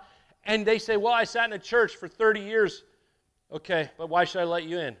God and they say, well, I sat in a church for 30 years. Okay, but why should I let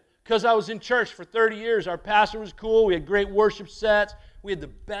you in? Because I was in church for 30 years. Our pastor was cool. We had great worship sets. We had the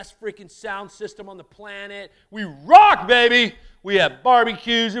best freaking sound system on the planet. We rocked, baby. We had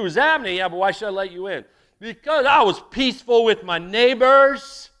barbecues. It was happening. Yeah, but why should I let you in? Because I was peaceful with my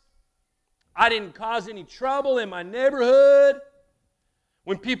neighbors. I didn't cause any trouble in my neighborhood.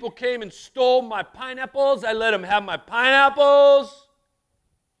 When people came and stole my pineapples, I let them have my pineapples.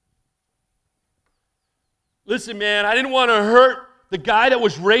 Listen, man, I didn't want to hurt the guy that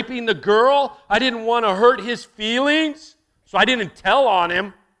was raping the girl. I didn't want to hurt his feelings, so I didn't tell on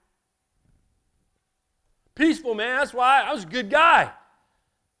him. Peaceful, man. That's why I was a good guy.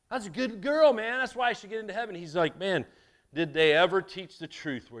 I was a good girl, man. That's why I should get into heaven. He's like, man, did they ever teach the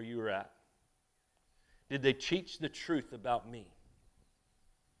truth where you were at? Did they teach the truth about me?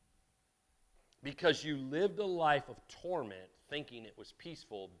 Because you lived a life of torment thinking it was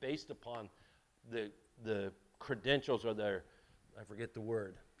peaceful based upon the credentials or I forget the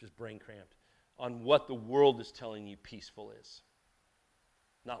word, just brain cramped, on what the world is telling you peaceful is,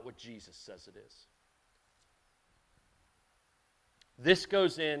 not what Jesus says it is. This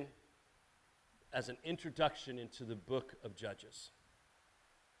goes in as an introduction into the book of Judges.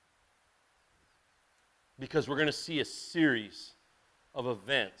 Because we're going to see a series of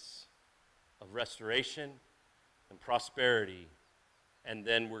events of restoration and prosperity, and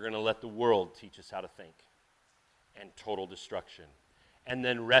then we're going to let the world teach us how to think, and total destruction. And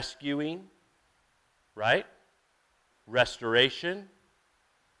then rescuing, right? Restoration,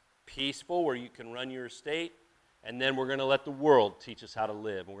 peaceful, where you can run your estate, and then we're going to let the world teach us how to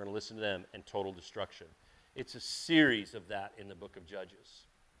live, and we're going to listen to them, and total destruction. It's a series of that in the book of Judges.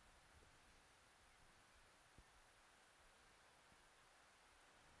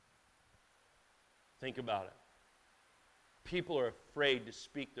 Think about it. People are afraid to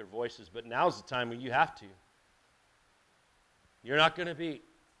speak their voices, but now's the time when you have to. You're not going to be,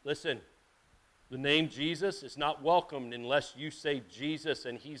 listen, the name Jesus is not welcomed unless you say Jesus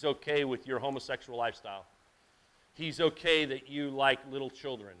and he's okay with your homosexual lifestyle. He's okay that you like little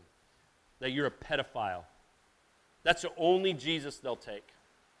children, that you're a pedophile. That's the only Jesus they'll take.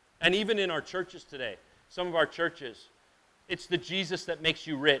 And even in our churches today, some of our churches, it's the Jesus that makes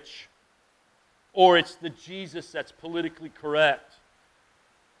you rich. Or it's the Jesus that's politically correct.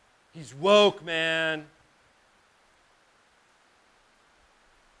 He's woke, man.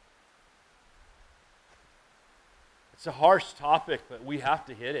 It's a harsh topic, but we have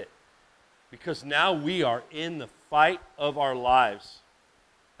to hit it. Because now we are in the fight of our lives.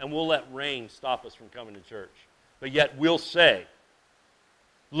 And we'll let rain stop us from coming to church. But yet we'll say,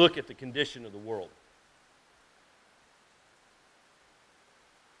 look at the condition of the world.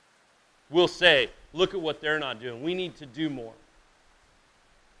 We'll say, look at what they're not doing. We need to do more.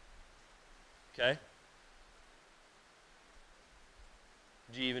 Okay?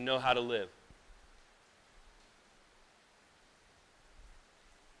 Do you even know how to live?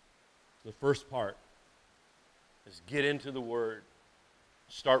 The first part is get into the Word.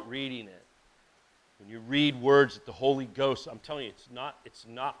 Start reading it. When you read words that the Holy Ghost, I'm telling you, it's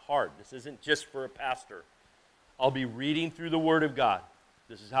not hard. This isn't just for a pastor. I'll be reading through the Word of God.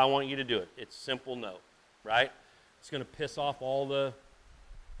 This is how I want you to do it. It's simple note, right? It's going to piss off all the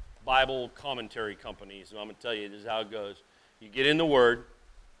Bible commentary companies. And I'm going to tell you, this is how it goes. You get in the Word,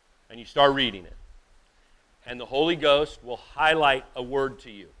 and you start reading it. And the Holy Ghost will highlight a word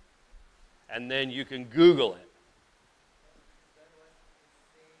to you. And then you can Google it.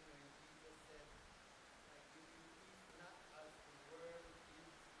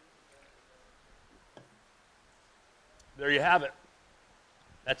 There you have it.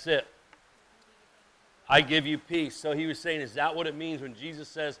 That's it. I give you peace. So he was saying, is that what it means when Jesus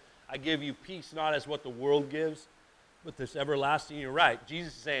says, I give you peace, not as what the world gives, but this everlasting? You're right.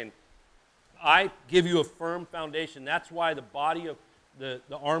 Jesus is saying, I give you a firm foundation. That's why the body of the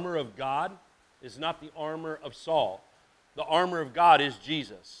armor of God is not the armor of Saul. The armor of God is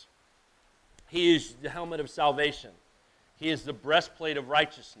Jesus. He is the helmet of salvation. He is the breastplate of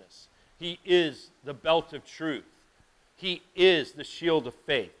righteousness. He is the belt of truth. He is the shield of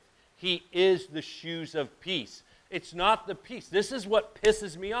faith. He is the shoes of peace. It's not the peace. This is what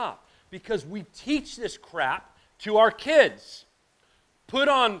pisses me off, because we teach this crap to our kids. Put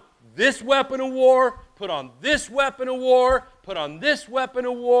on this weapon of war, put on this weapon of war, put on this weapon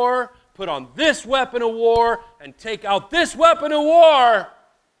of war, put on this weapon of war, and take out this weapon of war.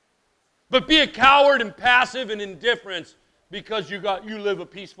 But be a coward and passive and indifferent because you live a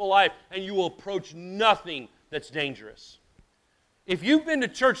peaceful life and you will approach nothing that's dangerous. If you've been to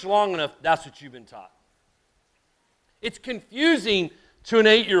church long enough, that's what you've been taught. It's confusing to an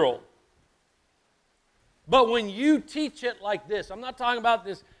 8-year-old. But when you teach it like this, I'm not talking about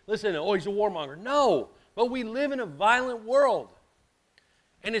this, listen, oh, he's a warmonger. No, but we live in a violent world.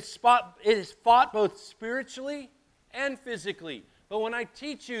 And it is fought both spiritually and physically. But when I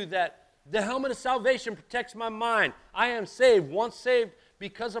teach you that the helmet of salvation protects my mind, I am saved, once saved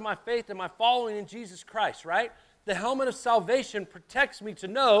because of my faith and my following in Jesus Christ, right? The helmet of salvation protects me to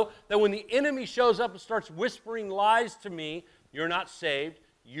know that when the enemy shows up and starts whispering lies to me, you're not saved,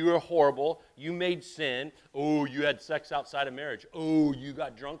 you are horrible, you made sin, oh, you had sex outside of marriage, oh, you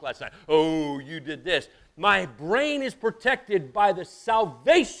got drunk last night, oh, you did this. My brain is protected by the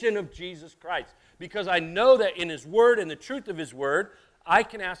salvation of Jesus Christ because I know that in His Word and the truth of His Word, I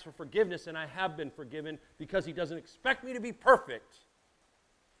can ask for forgiveness, and I have been forgiven because He doesn't expect me to be perfect.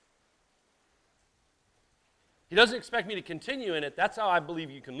 He doesn't expect me to continue in it. That's how I believe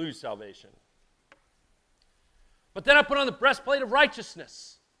you can lose salvation. But then I put on the breastplate of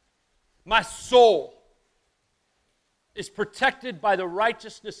righteousness. My soul is protected by the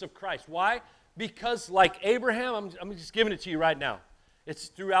righteousness of Christ. Why? Because like Abraham, I'm just giving it to you right now. It's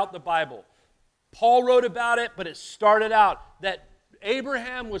throughout the Bible. Paul wrote about it, but it started out that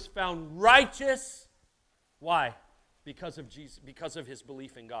Abraham was found righteous. Why? Because of Jesus, because of his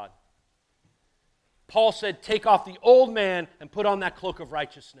belief in God. Paul said, take off the old man and put on that cloak of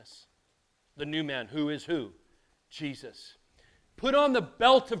righteousness. The new man, who is who? Jesus. Put on the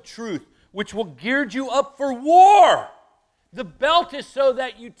belt of truth, which will gird you up for war. The belt is so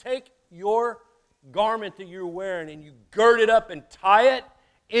that you take your garment that you're wearing and you gird it up and tie it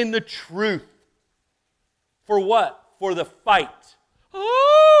in the truth. For what? For the fight.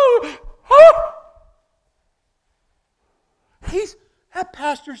 Oh! That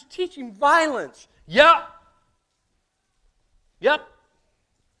pastor's teaching violence. Yep.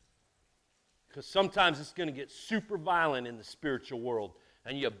 Because sometimes it's going to get super violent in the spiritual world.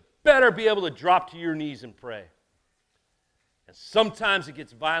 And you better be able to drop to your knees and pray. And sometimes it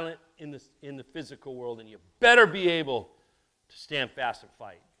gets violent in the physical world. And you better be able to stand fast and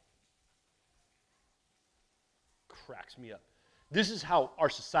fight. Cracks me up. This is how our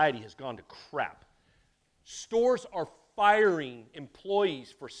society has gone to crap. Stores are firing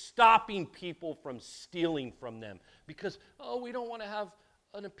employees for stopping people from stealing from them because, oh, we don't want to have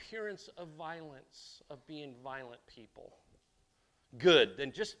an appearance of violence, of being violent people. Good,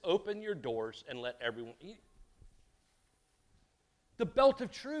 then just open your doors and let everyone eat. The belt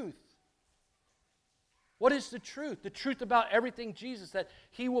of truth. What is the truth? The truth about everything Jesus, that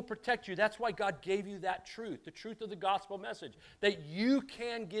He will protect you. That's why God gave you that truth, the truth of the gospel message, that you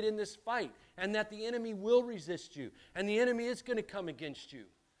can get in this fight and that the enemy will resist you and the enemy is going to come against you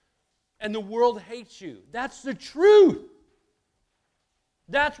and the world hates you. That's the truth.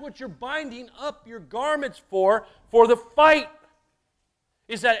 That's what you're binding up your garments for the fight.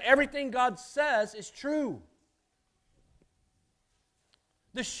 is that everything God says is true.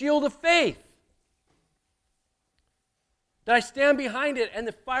 The shield of faith. That I stand behind it and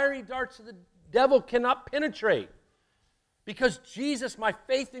the fiery darts of the devil cannot penetrate. Because Jesus, my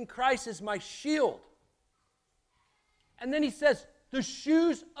faith in Christ, is my shield. And then he says, the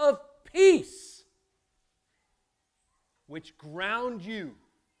shoes of peace, which ground you.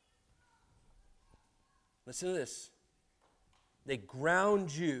 Listen to this. They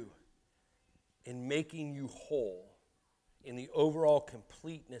ground you in making you whole in the overall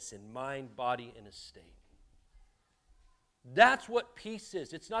completeness in mind, body, and estate. That's what peace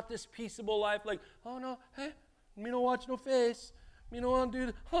is. It's not this peaceable life like, oh no, hey, me don't watch no face. Me don't want to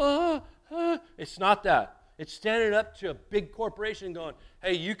do that. It's not that. It's standing up to a big corporation and going,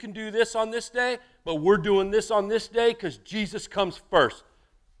 hey, you can do this on this day, but we're doing this on this day because Jesus comes first.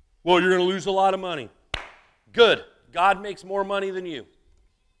 Well, you're going to lose a lot of money. Good. God makes more money than you.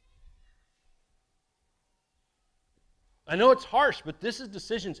 I know it's harsh, but this is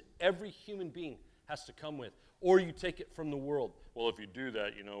decisions every human being has to come with. Or you take it from the world. Well, if you do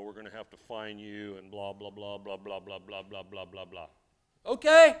that, we're going to have to fine you and blah, blah, blah, blah, blah, blah, blah, blah, blah, blah, blah.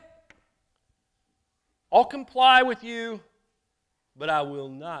 Okay. I'll comply with you, but I will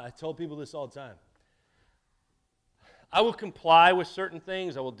not. I tell people this all the time. I will comply with certain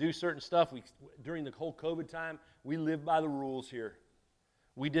things. I will do certain stuff. During the whole COVID time, we lived by the rules here.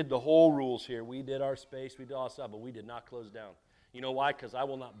 We did the whole rules here. We did our space. We did all stuff, but we did not close down. You know why? Because I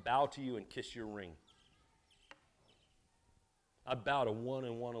will not bow to you and kiss your ring. I bow to one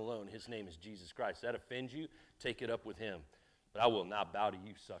and one alone. His name is Jesus Christ. That offends you, take it up with him. But I will not bow to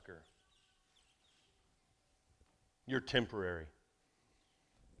you, sucker. You're temporary.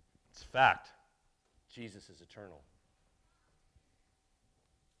 It's fact. Jesus is eternal.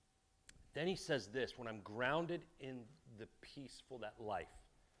 Then he says this, when I'm grounded in the peaceful, that life.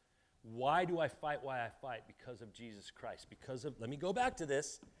 Why do I fight? Why I fight? Because of Jesus Christ. Let me go back to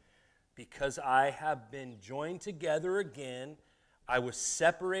this. Because I have been joined together again. I was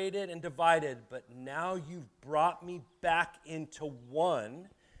separated and divided, but now you've brought me back into one.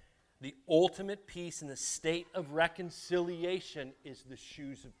 The ultimate peace and the state of reconciliation is the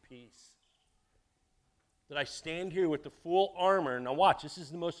shoes of peace. That I stand here with the full armor. Now watch, this is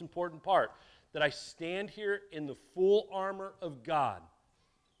the most important part. That I stand here in the full armor of God,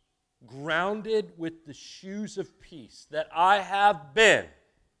 grounded with the shoes of peace. That I have been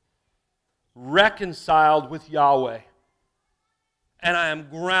reconciled with Yahweh. And I am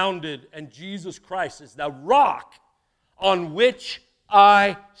grounded, and Jesus Christ is the rock on which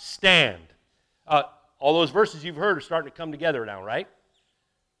I stand. All those verses you've heard are starting to come together now, right?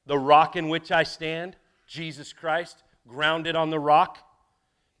 The rock in which I stand, Jesus Christ, grounded on the rock.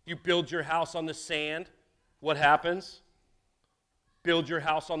 You build your house on the sand, what happens? Build your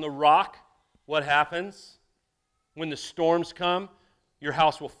house on the rock, what happens? When the storms come, your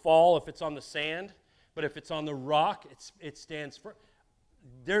house will fall if it's on the sand, but if it's on the rock, it stands firm.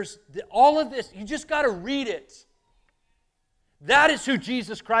 There's all of this, you just got to read it. That is who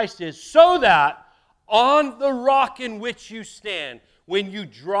Jesus Christ is, so that on the rock in which you stand, when you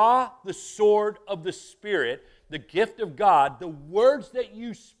draw the sword of the Spirit, the gift of God, the words that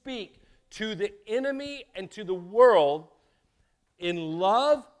you speak to the enemy and to the world in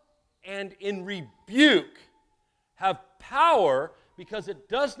love and in rebuke have power, because it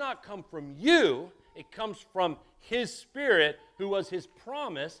does not come from you, it comes from His Spirit, who was His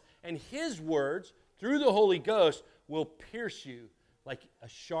promise, and His words, through the Holy Ghost, will pierce you like a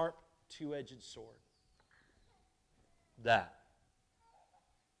sharp, two-edged sword. That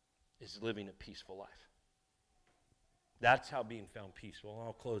is living a peaceful life. That's how being found peaceful. And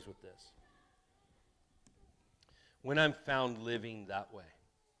I'll close with this. When I'm found living that way,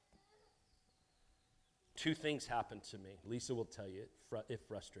 two things happen to me. Lisa will tell you, it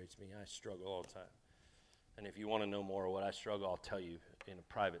frustrates me. I struggle all the time. And if you want to know more of what I struggle, I'll tell you in a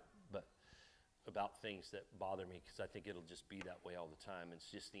private, but about things that bother me, because I think it'll just be that way all the time.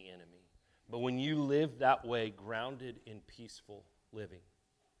 It's just the enemy. But when you live that way, grounded in peaceful living,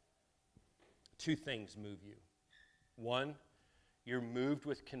 two things move you. One, you're moved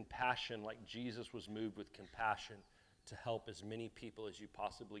with compassion like Jesus was moved with compassion to help as many people as you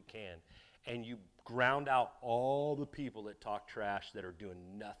possibly can. And you ground out all the people that talk trash that are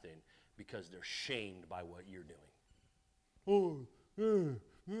doing nothing because they're shamed by what you're doing.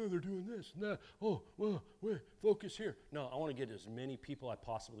 They're doing this and that. Oh, well, wait, focus here. No, I want to get as many people I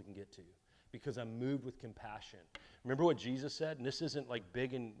possibly can get to because I'm moved with compassion. Remember what Jesus said? And this isn't like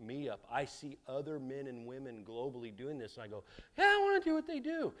bigging me up. I see other men and women globally doing this, and I go, yeah, I want to do what they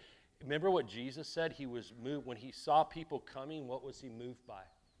do. Remember what Jesus said? He was moved. When he saw people coming, what was he moved by?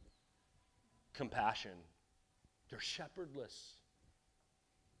 Compassion. They're shepherdless.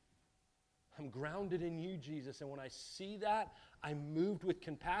 I'm grounded in you, Jesus. And when I see that, I'm moved with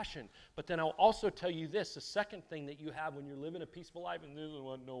compassion. But then I'll also tell you this, the second thing that you have when you're living a peaceful life, and this is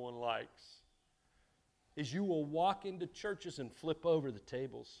what no one likes, is you will walk into churches and flip over the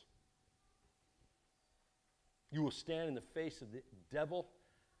tables. You will stand in the face of the devil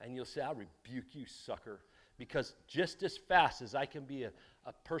and you'll say, I rebuke you, sucker. Because just as fast as I can be a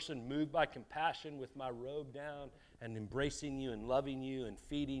person moved by compassion with my robe down and embracing you and loving you and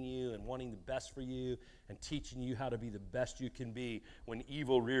feeding you and wanting the best for you and teaching you how to be the best you can be, when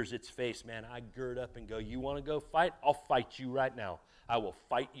evil rears its face, man, I gird up and go, you want to go fight? I'll fight you right now. I will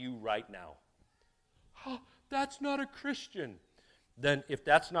fight you right now. Oh, that's not a Christian. Then if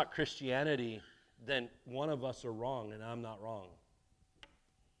that's not Christianity, then one of us are wrong and I'm not wrong.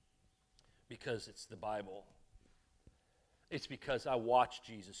 Because it's the Bible. It's because I watched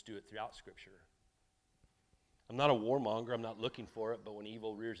Jesus do it throughout Scripture. I'm not a warmonger. I'm not looking for it. But when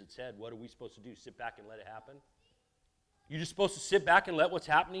evil rears its head, what are we supposed to do? Sit back and let it happen? You're just supposed to sit back and let what's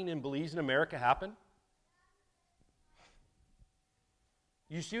happening in Belize and America happen?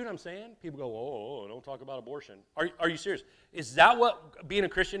 You see what I'm saying? People go, oh, don't talk about abortion. Are you serious? Is that what being a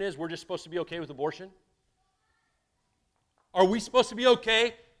Christian is? We're just supposed to be okay with abortion? Are we supposed to be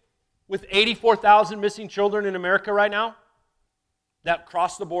okay with 84,000 missing children in America right now that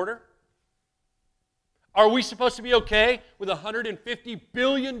cross the border? Are we supposed to be okay with a $150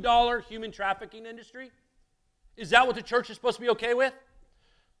 billion human trafficking industry? Is that what the church is supposed to be okay with?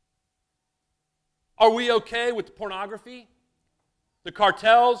 Are we okay with the pornography, the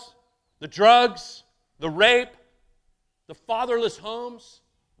cartels, the drugs, the rape, the fatherless homes,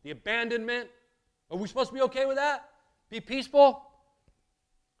 the abandonment? Are we supposed to be okay with that? Be peaceful?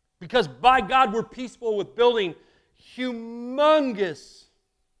 Because by God, we're peaceful with building humongous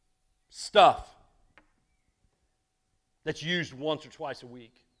stuff that's used once or twice a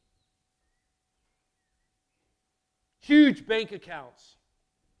week. Huge bank accounts.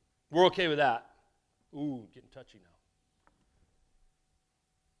 We're okay with that. Ooh, getting touchy now.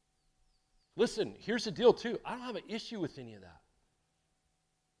 Listen, here's the deal too. I don't have an issue with any of that.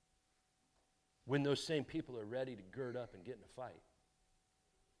 When those same people are ready to gird up and get in a fight.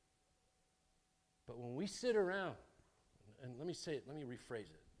 But when we sit around, and let me rephrase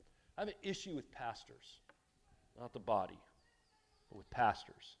it. I have an issue with pastors, not the body, but with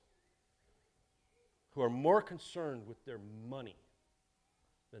pastors who are more concerned with their money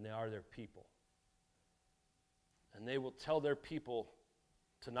than they are their people. And they will tell their people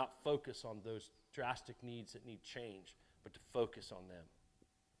to not focus on those drastic needs that need change, but to focus on them.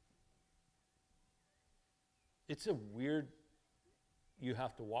 It's a weird you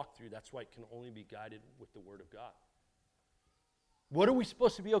have to walk through. That's why it can only be guided with the Word of God. What are we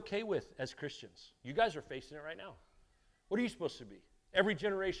supposed to be okay with as Christians? You guys are facing it right now. What are you supposed to be? Every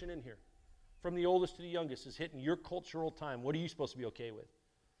generation in here, from the oldest to the youngest, is hitting your cultural time. What are you supposed to be okay with?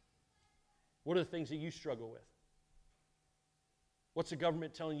 What are the things that you struggle with? What's the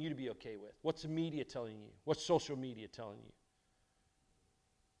government telling you to be okay with? What's the media telling you? What's social media telling you?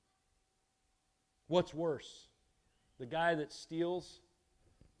 What's worse? The guy that steals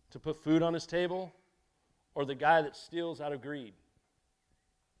to put food on his table, or the guy that steals out of greed?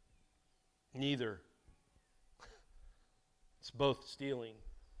 Neither. It's both stealing.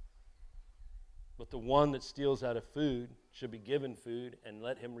 But the one that steals out of food should be given food and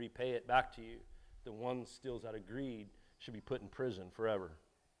let him repay it back to you. The one that steals out of greed should be put in prison forever.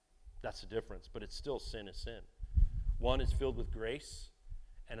 That's the difference. But it's still sin is sin. One is filled with grace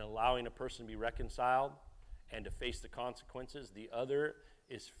and allowing a person to be reconciled and to face the consequences. The other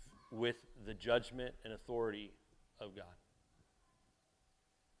is with the judgment and authority of God.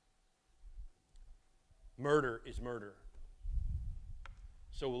 Murder is murder.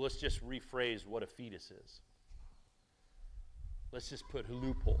 So let's just rephrase what a fetus is. Let's just put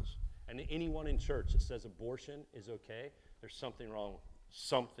loopholes. And anyone in church that says abortion is okay, there's something wrong.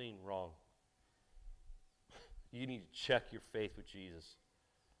 Something wrong. You need to check your faith with Jesus.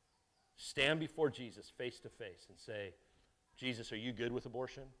 Stand before Jesus face to face and say, Jesus, are you good with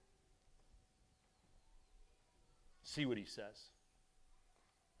abortion? See what he says.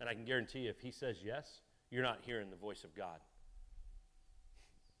 And I can guarantee you, if he says yes, you're not hearing the voice of God.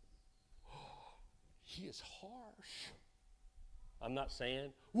 He is harsh. I'm not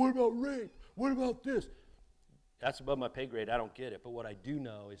saying, what about rape? What about this? That's above my pay grade. I don't get it. But what I do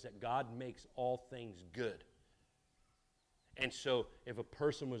know is that God makes all things good. And so if a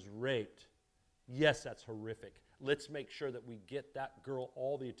person was raped, yes, that's horrific. Let's make sure that we get that girl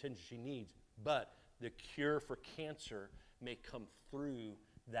all the attention she needs. But the cure for cancer may come through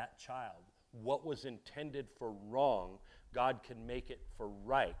that child. What was intended for wrong, God can make it for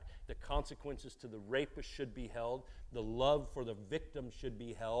right. The consequences to the rapist should be held. The love for the victim should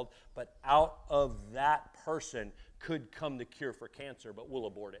be held. But out of that person could come the cure for cancer, but we'll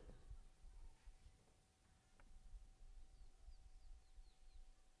abort it.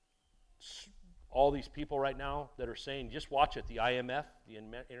 All these people right now that are saying, just watch it, the IMF, the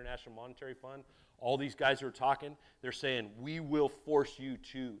International Monetary Fund, all these guys who are talking, they're saying, we will force you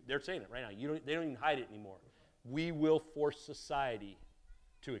to, they're saying it right now, they don't even hide it anymore. We will force society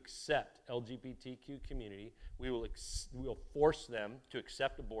to accept LGBTQ community. We will force them to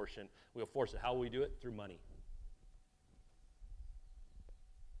accept abortion. We will force it. How will we do it? Through money.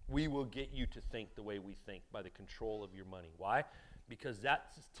 We will get you to think the way we think by the control of your money. Why? Because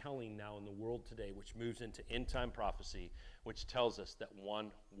that's telling now in the world today, which moves into end-time prophecy, which tells us that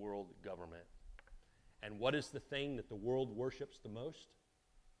one world government. And what is the thing that the world worships the most?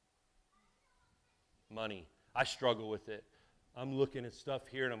 Money. I struggle with it. I'm looking at stuff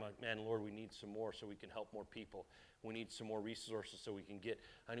here, and I'm like, man, Lord, we need some more so we can help more people. We need some more resources so we can get,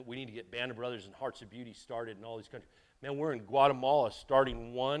 we need to get Band of Brothers and Hearts of Beauty started in all these countries. Man, we're in Guatemala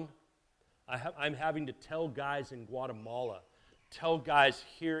starting one. I'm having to tell guys in Guatemala, tell guys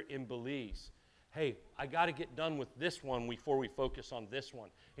here in Belize, hey, I got to get done with this one before we focus on this one.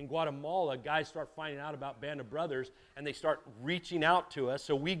 In Guatemala, guys start finding out about Band of Brothers, and they start reaching out to us.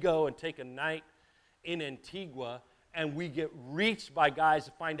 So we go and take a night in Antigua, and we get reached by guys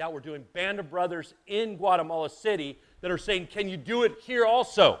to find out we're doing Band of Brothers in Guatemala City that are saying, can you do it here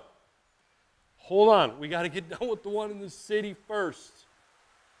also? Hold on, we got to get done with the one in the city first.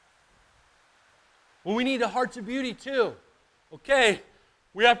 Well, we need a Hearts of Beauty too. Okay,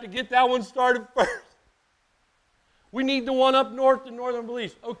 we have to get that one started first. We need the one up north in northern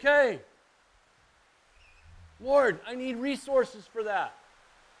Belize. Okay. Lord, I need resources for that.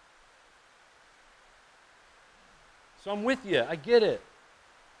 So I'm with you. I get it.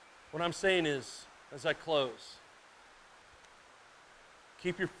 What I'm saying is, as I close,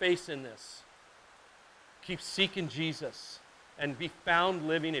 keep your face in this. Keep seeking Jesus and be found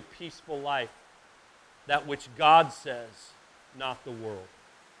living a peaceful life, that which God says, not the world.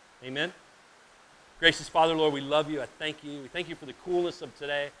 Amen? Gracious Father, Lord, we love you. I thank you. We thank you for the coolness of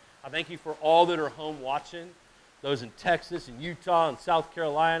today. I thank you for all that are home watching, those in Texas and Utah and South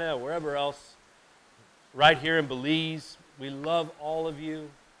Carolina, wherever else, right here in Belize. We love all of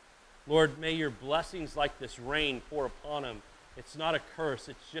you. Lord, may your blessings like this rain pour upon them. It's not a curse.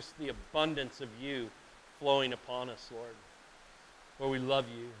 It's just the abundance of you flowing upon us, Lord. Lord, we love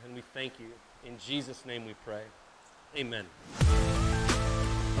you and we thank you. In Jesus' name we pray. Amen.